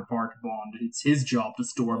the counterpart to Bond. It's his job to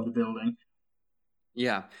storm the building.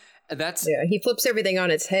 Yeah. He flips everything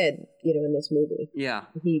on its head, in this movie. Yeah.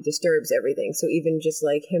 He disturbs everything. So even just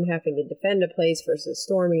like him having to defend a place versus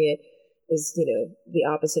storming it is, the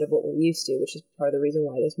opposite of what we're used to, which is part of the reason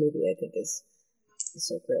why this movie, I think, is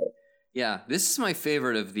so great. Yeah, this is my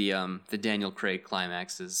favorite of the Daniel Craig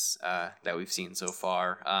climaxes that we've seen so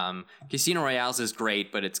far. Casino Royale is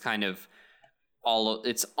great, but it's kind of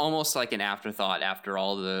it's almost like an afterthought after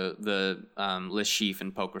all the Le Chiffre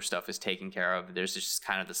and poker stuff is taken care of. There's just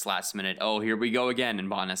kind of this last minute, oh, here we go again, and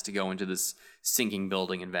Bond has to go into this sinking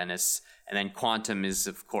building in Venice. And then Quantum is,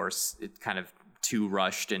 of course, it kind of too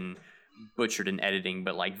rushed and butchered in editing.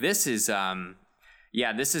 But like this is,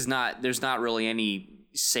 this is not, there's not really any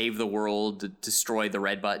save the world, destroy the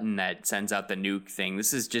red button that sends out the nuke thing.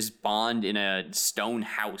 This is just Bond in a stone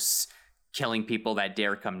house killing people that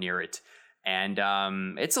dare come near it. And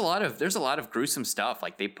there's a lot of gruesome stuff.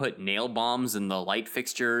 Like they put nail bombs in the light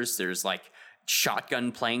fixtures. There's like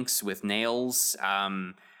shotgun planks with nails.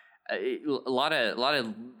 A lot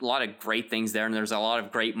of great things there. And there's a lot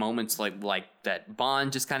of great moments like that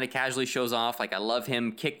Bond just kind of casually shows off. Like I love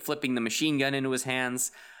him kick flipping the machine gun into his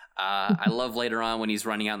hands. I love later on when he's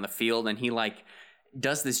running out in the field and he like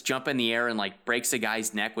does this jump in the air and like breaks a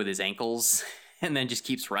guy's neck with his ankles and then just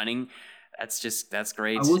keeps running. That's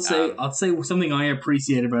great. I'll say something I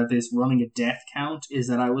appreciate about this running a death count is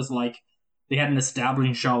that I was like, they had an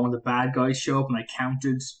establishing shot when the bad guys show up and I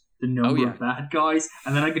counted the number of bad guys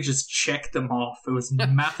and then I could just check them off. It was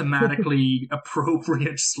mathematically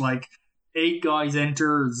appropriate, just like 8 guys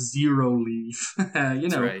enter, 0 leave.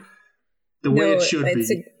 Right. The way it should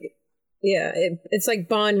be. It's like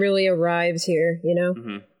Bond really arrives here,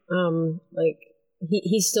 Mm-hmm. Like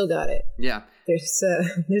he's still got it. Yeah.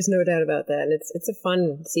 There's no doubt about that, and it's a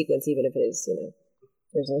fun sequence, even if it is,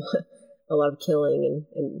 there's a lot of killing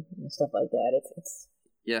and stuff like that.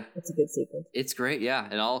 It's a good sequence. It's great. Yeah,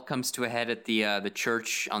 it all comes to a head at the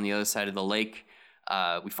church on the other side of the lake.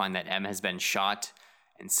 We find that M has been shot,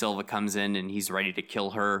 and Silva comes in and he's ready to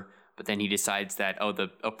kill her, but then he decides that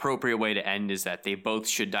the appropriate way to end is that they both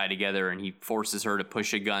should die together, and he forces her to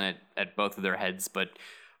push a gun at both of their heads, but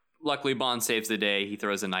luckily Bond saves the day. He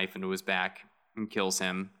throws a knife into his back and kills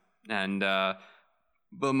him. And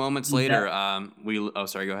but moments later,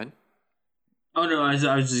 sorry, go ahead. Oh no, I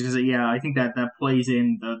was just gonna say, I think that plays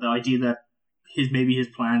in the idea that his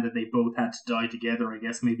plan that they both had to die together, I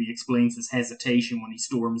guess maybe explains his hesitation when he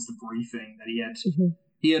storms the briefing, that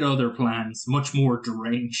he had other plans, much more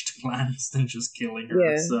deranged plans than just killing her.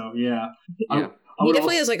 Yeah. So he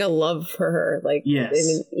definitely has like a love for her, like yes. I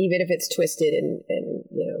mean, even if it's twisted and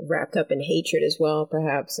wrapped up in hatred as well,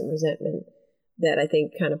 perhaps, and resentment, that I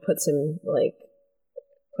think kind of puts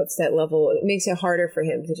that level. It makes it harder for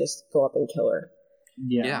him to just go up and kill her.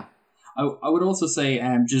 Yeah. I would also say,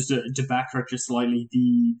 just to backtrack just slightly,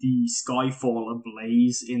 the Skyfall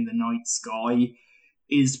ablaze in the night sky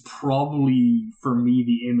is probably, for me,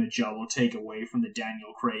 the image I will take away from the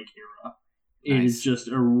Daniel Craig era. Nice. It is just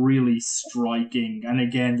a really striking, and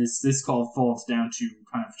again, this call falls down to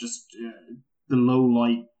kind of just the low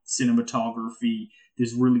light cinematography,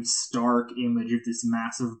 this really stark image of this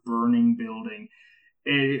massive burning building.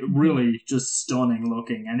 really just stunning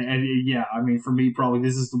looking. And yeah, I mean, for me, probably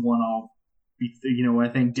this is the one I'll be, I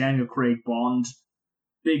think Daniel Craig Bond,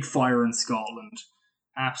 big fire in Scotland.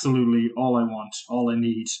 Absolutely all I want, all I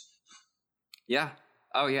need. Yeah.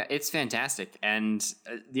 Oh yeah, it's fantastic. And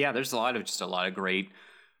yeah, there's a lot of great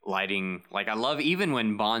lighting. Like I love even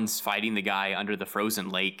when Bond's fighting the guy under the frozen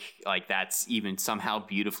lake, like that's even somehow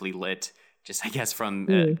beautifully lit, just I guess from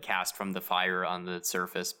cast from the fire on the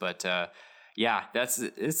surface. But yeah,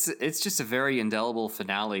 it's just a very indelible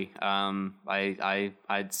finale. I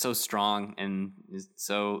so strong and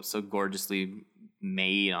so gorgeously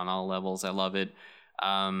made on all levels. I love it.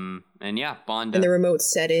 And yeah, Bond and the remote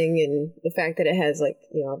setting and the fact that it has like,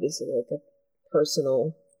 obviously like a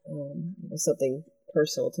personal, something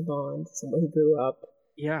personal to Bond, somewhere he grew up.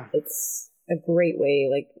 Yeah, it's a great way,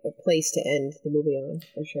 like a place to end the movie on,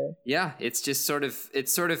 for sure. Yeah, it's just sort of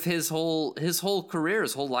his whole career,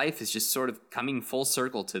 his whole life is just sort of coming full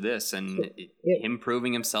circle to this, and him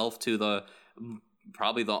proving himself to the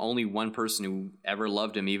probably the only one person who ever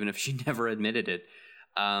loved him, even if she never admitted it.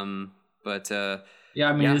 Yeah,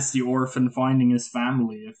 I mean, it's the orphan finding his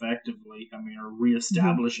family, effectively. I mean, or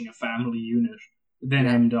reestablishing a family unit. Then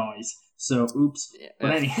M dies. So, oops.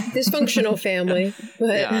 But anyway. Dysfunctional family.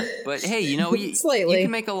 But yeah, but hey, you slightly. You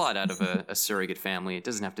can make a lot out of a surrogate family. It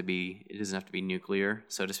doesn't have to be nuclear,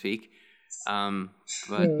 so to speak.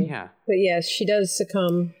 But yes, she does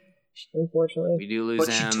succumb. Unfortunately, we do lose.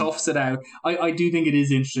 But she toughs it out. I do think it is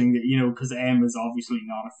interesting that because M is obviously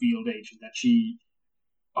not a field agent, that she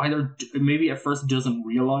either maybe at first doesn't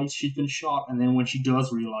realize she's been shot, and then when she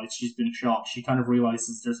does realize she's been shot, she kind of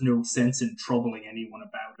realizes there's no sense in troubling anyone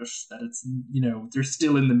about it, that it's, they're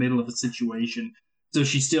still in the middle of a situation. So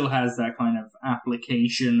she still has that kind of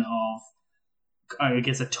application of, I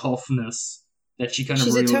guess, a toughness that she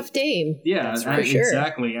she's a tough dame. Yeah, right.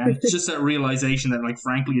 Exactly. And it's just that realization that, like,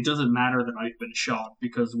 frankly, it doesn't matter that I've been shot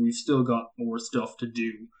because we've still got more stuff to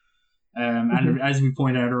do. And as we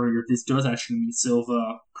pointed out earlier, this does actually mean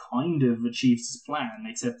Silva kind of achieves his plan,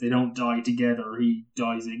 except they don't die together. He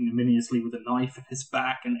dies ignominiously with a knife in his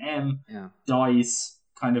back, and M dies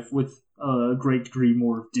kind of with a great degree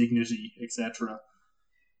more of dignity, etc.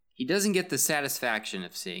 He doesn't get the satisfaction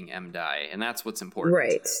of seeing M die, and that's what's important.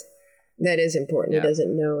 Right. That is important. Yeah. He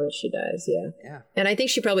doesn't know that she dies, Yeah. And I think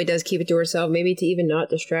she probably does keep it to herself, maybe to even not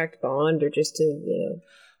distract Bond or just to,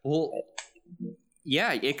 Well...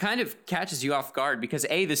 Yeah, it kind of catches you off guard because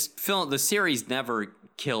the series never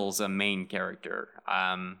kills a main character,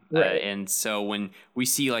 right. And so when we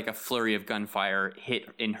see like a flurry of gunfire hit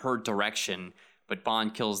in her direction, but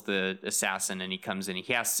Bond kills the assassin and he comes in,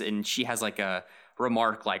 and she has like a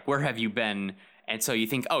remark like, "Where have you been?" And so you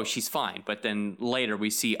think, "Oh, she's fine," but then later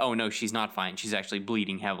we see, "Oh no, she's not fine. She's actually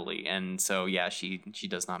bleeding heavily," and so yeah, she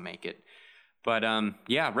does not make it. But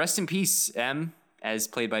rest in peace, M. As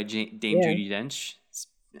played by Dame Judi Dench.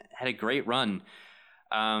 Had a great run.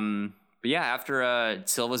 But yeah, after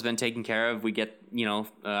Silva's been taken care of, we get,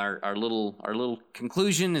 our little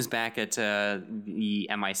conclusion is back at the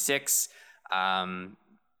MI6.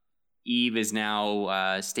 Eve is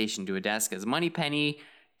now stationed to a desk as Moneypenny.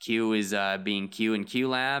 Q is being Q in Q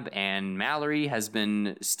Lab, and Mallory has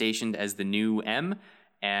been stationed as the new M.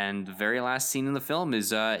 And the very last scene in the film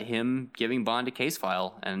is him giving Bond a case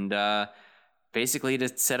file, and basically to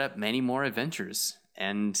set up many more adventures.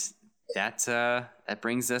 And that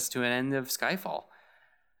brings us to an end of Skyfall.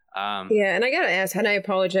 And I gotta ask, and I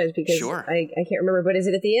apologize because sure. I can't remember, but is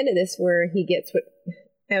it at the end of this where he gets what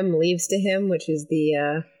M leaves to him, which is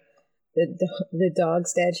the dog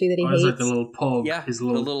statue that he hates? Like the little pug. Yeah, his the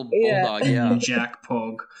little bulldog, yeah. Jack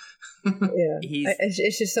Pug. Yeah.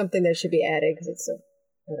 It's just something that should be added because it's so,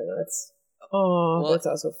 I don't know, it's... Oh, that's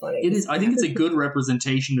also funny. It is. I think it's a good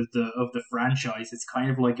representation of the franchise. It's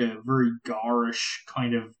kind of like a very garish,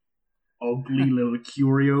 kind of ugly little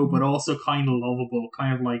curio, but also kind of lovable.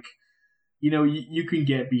 Kind of like, you can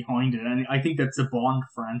get behind it, and I think that's a Bond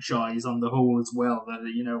franchise on the whole as well. That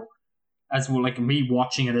as well, like me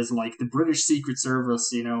watching it as like the British Secret Service,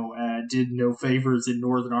 did no favors in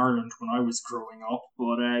Northern Ireland when I was growing up.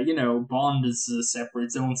 But Bond is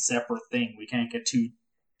its own separate thing. We can't get too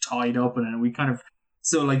tied up in it. We kind of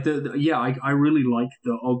I really like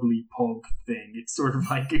the ugly pug thing. It's sort of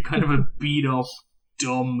like a kind of a beat up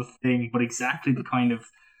dumb thing, but exactly the kind of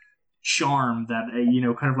charm that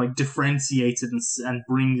kind of like differentiates it and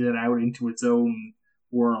brings it out into its own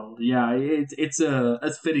world. Yeah,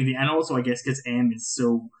 it's fitting, and also I guess because M is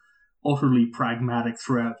so utterly pragmatic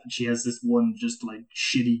throughout. And she has this one just like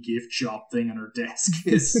shitty gift shop thing on her desk.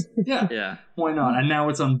 Is Yeah. why not? And now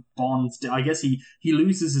it's on Bond's. I guess he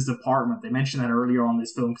loses his apartment. They mentioned that earlier on in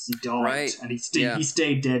this film because he died, Right. and he Yeah.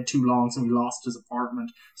 stayed dead too long, so he lost his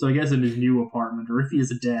apartment. So I guess in his new apartment, or if he has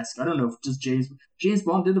a desk, I don't know. If just James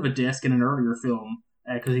Bond did have a desk in an earlier film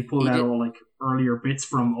because he pulled He out did. all like earlier bits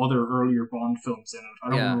from other earlier Bond films in it. I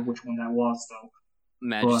don't Yeah. remember which one that was though.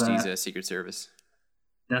 Majesty's Secret Service.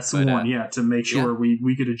 That's the one, to make sure yeah.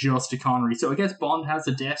 we could adjust to Connery. So I guess Bond has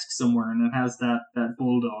a desk somewhere, and it has that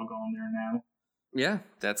bulldog on there now. Yeah,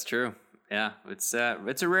 that's true. Yeah, it's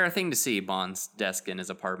a rare thing to see Bond's desk in his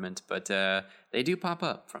apartment, but they do pop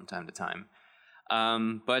up from time to time.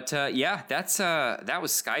 That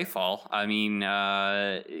was Skyfall. I mean,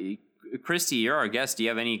 Christy, you're our guest. Do you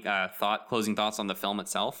have any closing thoughts on the film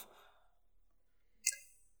itself?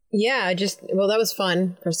 Yeah, that was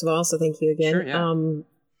fun, first of all, so thank you again. Sure, yeah.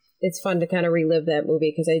 It's fun to kind of relive that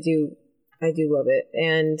movie because I do love it.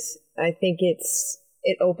 And I think it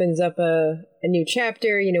opens up a new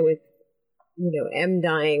chapter, with, M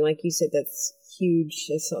dying, like you said, that's huge.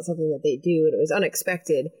 It's not something that they do, and it was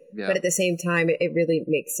unexpected. Yeah. But at the same time, it really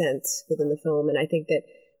makes sense within the film. And I think that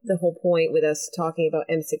the whole point with us talking about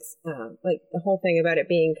M6, like the whole thing about it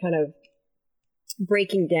being kind of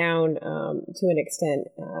breaking down to an extent,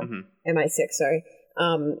 MI6, sorry,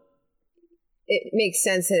 it makes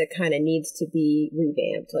sense that it kind of needs to be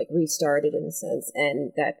revamped, like restarted in a sense,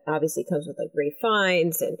 and that obviously comes with like Ralph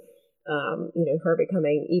Fiennes and her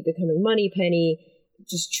becoming Moneypenny,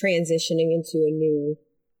 just transitioning into a new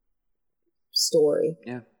story.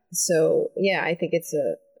 Yeah. So yeah, I think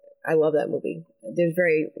I love that movie. There's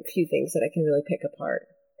very few things that I can really pick apart,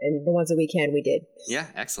 and the ones that we did. Yeah,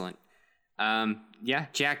 excellent.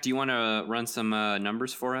 Jack, do you want to run some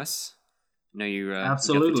numbers for us? I know you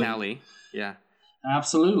Absolutely. got the tally. Yeah.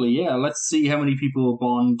 Absolutely, yeah. Let's see how many people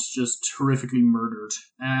Bond just horrifically murdered.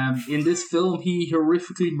 In this film, he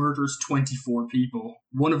horrifically murders 24 people.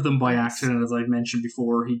 One of them by accident, as I've mentioned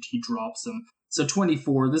before. He drops them. So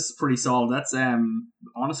 24, this is pretty solid. That's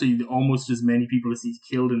honestly almost as many people as he's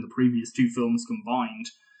killed in the previous two films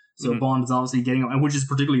combined. So Bond is obviously getting, which is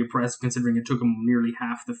particularly impressive considering it took him nearly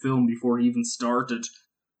half the film before he even started.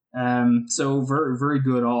 So very, very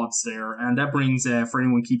good odds there. And that brings, for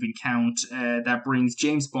anyone keeping count, that brings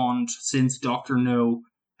James Bond since Dr. No,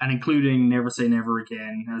 and including Never Say Never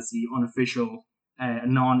Again as the unofficial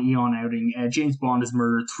non-Eon outing, James Bond has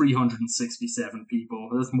murdered 367 people.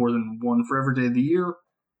 That's more than one for every day of the year.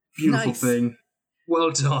 Beautiful thing.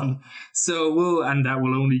 Well done. So and that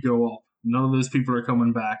will only go up. None of those people are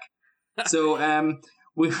coming back. So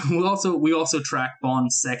we also track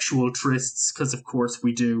Bond's sexual trysts because of course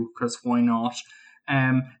we do, because why not?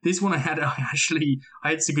 This one I had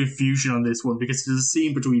some confusion on this one because there's a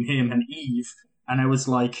scene between him and Eve, and I was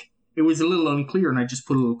like, it was a little unclear, and I just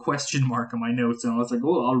put a little question mark on my notes, and I was like,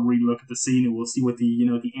 oh, I'll relook at the scene and we'll see what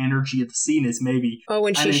the energy of the scene is maybe. Oh,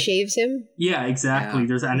 when she shaves him? Yeah, exactly.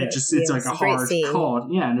 Yeah. It's like a hard cut.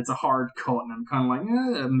 Yeah, and it's a hard cut, and I'm kind of like,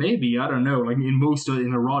 maybe, I don't know. Like in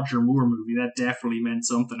a Roger Moore movie, that definitely meant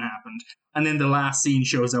something happened. And then the last scene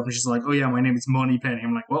shows up, and she's like, oh yeah, my name is Moneypenny.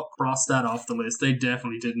 I'm like, well, cross that off the list. They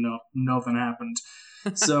definitely did nothing happened.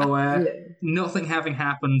 So nothing having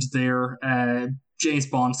happened there, James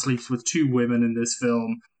Bond sleeps with 2 women in this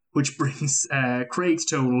film, which brings Craig's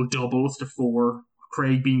total doubles to 4.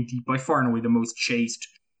 Craig being by far and away the most chaste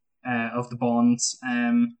of the Bonds.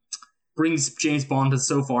 Brings James Bond has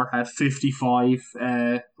so far had 55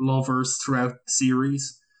 lovers throughout the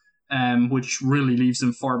series, which really leaves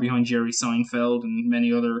him far behind Jerry Seinfeld and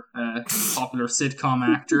many other popular sitcom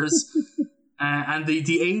actors. And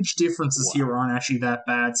the age differences here aren't actually that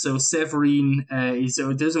bad. So Severine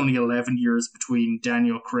there's only 11 years between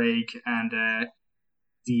Daniel Craig and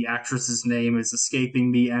the actress's name is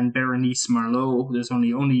escaping me, and Berenice Marlowe. There's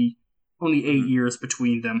only 8 years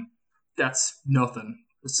between them. That's nothing.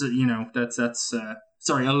 So,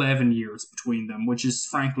 11 years between them, which is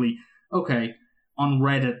frankly okay. On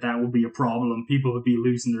Reddit, that would be a problem. People would be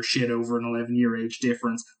losing their shit over an 11-year age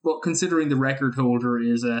difference. But considering the record holder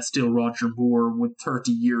is still Roger Moore with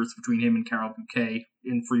 30 years between him and Carol Bouquet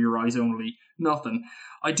in For Your Eyes Only, nothing.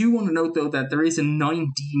 I do want to note, though, that there is a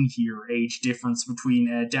 19-year age difference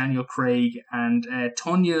between Daniel Craig and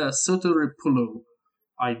Tonya Soteripoulou.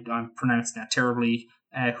 I'm pronouncing that terribly.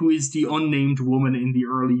 Who is the unnamed woman in the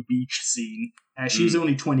early beach scene. She's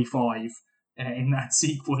only 25. In that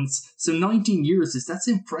sequence. So 19 years that's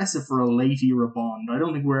impressive for a late era Bond. I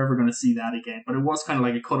don't think we're ever going to see that again, but it was kind of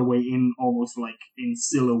like a cutaway in almost like in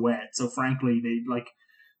silhouette. So frankly, they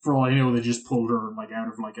for all I know, they just pulled her like out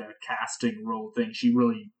of like a casting role thing. She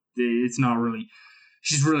really it's not really.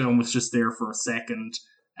 She's really almost just there for a second.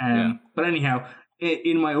 But anyhow,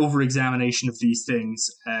 in my over-examination of these things,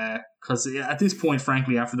 because at this point,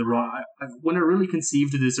 frankly, after when I really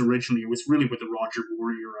conceived of this originally, it was really with the Roger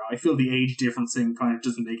Moore era. I feel the age difference thing kind of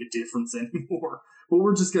doesn't make a difference anymore. But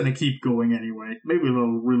we're just going to keep going anyway. Maybe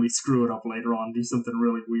we'll really screw it up later on, do something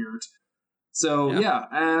really weird. So,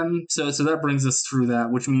 so that brings us through that,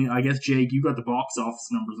 which means, I guess, Jake, you got the box office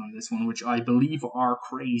numbers on this one, which I believe are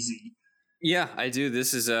crazy. Yeah, I do.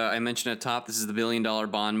 This is, I mentioned at top, this is the $1 billion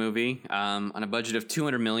Bond movie. On a budget of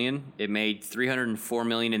 $200 million, it made $304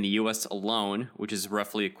 million in the U.S. alone, which is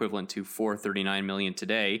roughly equivalent to $439 million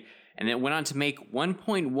today. And it went on to make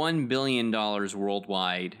 $1.1 billion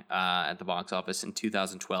worldwide at the box office in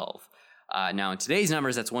 2012. Now, in today's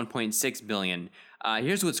numbers, that's $1.6 billion.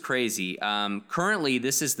 Here's what's crazy. Currently,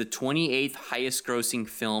 this is the 28th highest grossing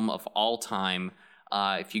film of all time,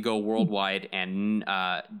 if you go worldwide and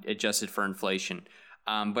adjusted for inflation.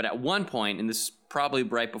 But at one point, and this is probably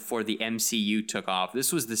right before the MCU took off,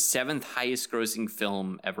 this was the 7th highest grossing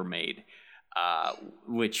film ever made,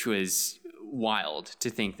 which was wild to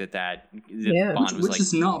think that Bond was which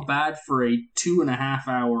is not bad for a 2.5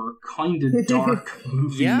 hour kind of dark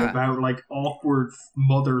movie about like awkward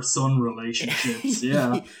mother-son relationships.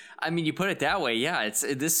 Yeah. I mean, you put it that way, yeah.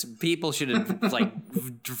 This people should have like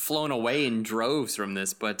flown away in droves from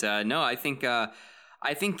this, but no, I think the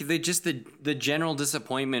general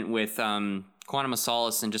disappointment with Quantum of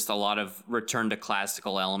Solace and just a lot of return to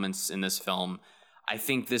classical elements in this film. I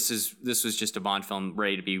think this was just a Bond film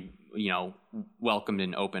ready to be, welcomed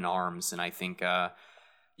in open arms, and I think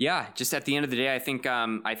just at the end of the day, I think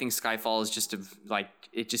Skyfall is just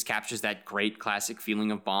it just captures that great classic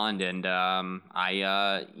feeling of Bond, and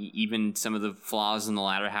I even some of the flaws in the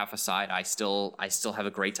latter half aside, I still have a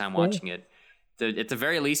great time watching it. At the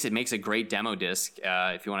very least, it makes a great demo disc.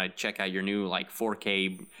 If you want to check out your new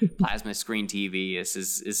 4K plasma screen TV, this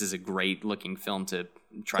is a great looking film to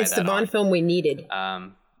try. It's the Bond film we needed.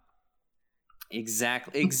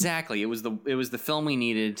 Exactly. It was the film we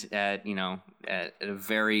needed at a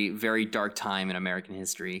very, very dark time in American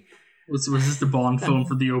history. Was this the Bond film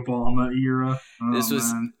for the Obama era? This is.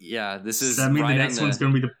 Does that mean the next one's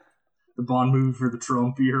going to be the Bond movie for the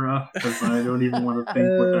Trump era? Because I don't even want to think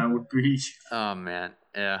what that would be. Oh man,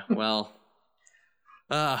 yeah. Well,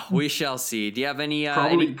 we shall see. Do you have any?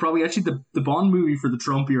 Probably actually the Bond movie for the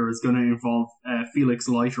Trump era is going to involve Felix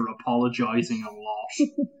Leiter apologizing a lot.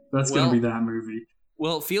 That's going to be that movie.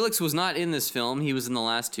 Well, Felix was not in this film. He was in the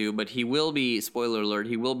last two, but he will be, spoiler alert,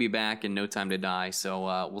 he will be back in No Time to Die.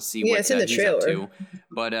 So we'll see what it's in the he's trailer. up to.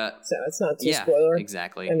 But, so it's not too spoiler.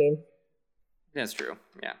 Exactly. I mean, that's true.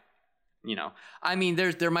 Yeah. I mean,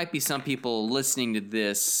 there might be some people listening to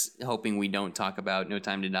this hoping we don't talk about No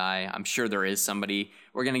Time to Die. I'm sure there is somebody.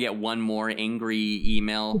 We're going to get one more angry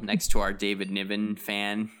email next to our David Niven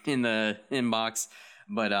fan in the inbox.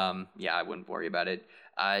 But, I wouldn't worry about it.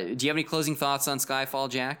 Do you have any closing thoughts on Skyfall,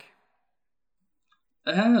 Jack?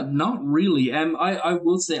 Not really. I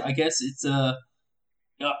will say, I guess it's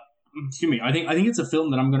excuse me. I think it's a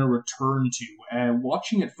film that I'm going to return to.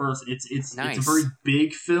 Watching it first, it's nice. It's a very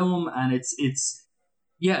big film, and it's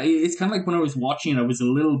kind of like when I was watching it, I was a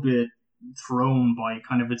little bit thrown by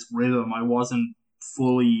kind of its rhythm. I wasn't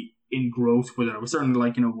fully engrossed with it. I was certainly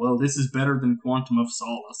like, well, this is better than Quantum of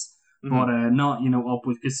Solace, but not up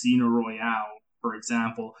with Casino Royale, for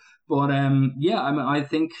example. But I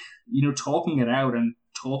think talking it out and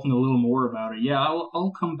talking a little more about it,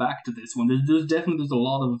 I'll come back to this one. There's a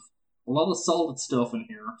lot of solid stuff in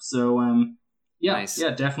here. So nice.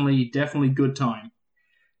 Definitely good time.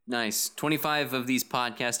 Nice. 25 of these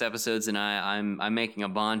podcast episodes, and I'm making a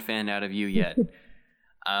Bond fan out of you yet.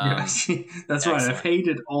 That's right. I've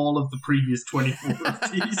hated all of the previous 24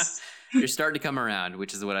 of these. You're starting to come around,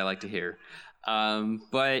 which is what I like to hear.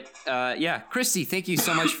 Christy, thank you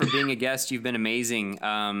so much for being a guest. You've been amazing.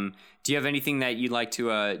 Do you have anything that you'd like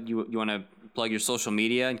to you want to plug your social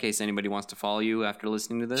media in case anybody wants to follow you after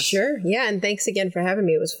listening to this? Sure. Yeah, and thanks again for having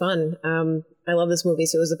me. It was fun. I love this movie,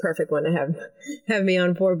 so it was the perfect one to have me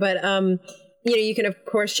on for. But you can of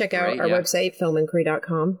course check out our website,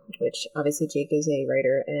 filminquiry.com, which obviously Jake is a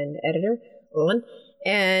writer and editor on.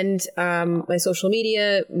 And my social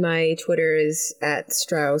media, my Twitter is at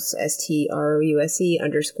Strauss, STROUSE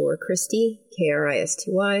 _Christy,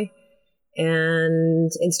 KRISTY.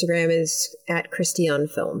 And Instagram is at Christy on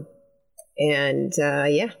Film. And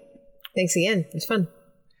thanks again. It was fun.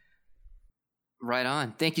 Right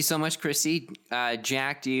on. Thank you so much, Christy.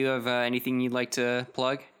 Jack, do you have anything you'd like to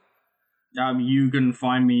plug? You can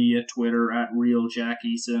find me at Twitter at Real Jack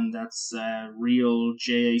Eason. That's Real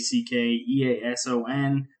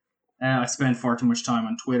JACKEASON. I spend far too much time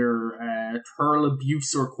on Twitter. Hurl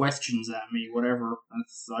abuse or questions at me, whatever.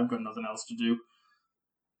 I've got nothing else to do.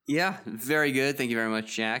 Yeah, very good. Thank you very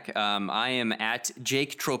much, Jack. I am at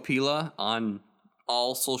Jake Tropila on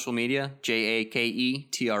all social media,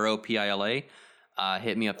 JakeTropila.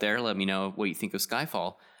 Hit me up there. Let me know what you think of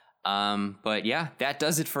Skyfall. But yeah, that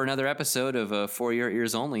does it for another episode of For Your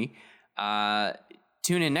Ears Only.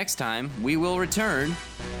 Tune in next time. We will return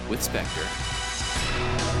with Spectre.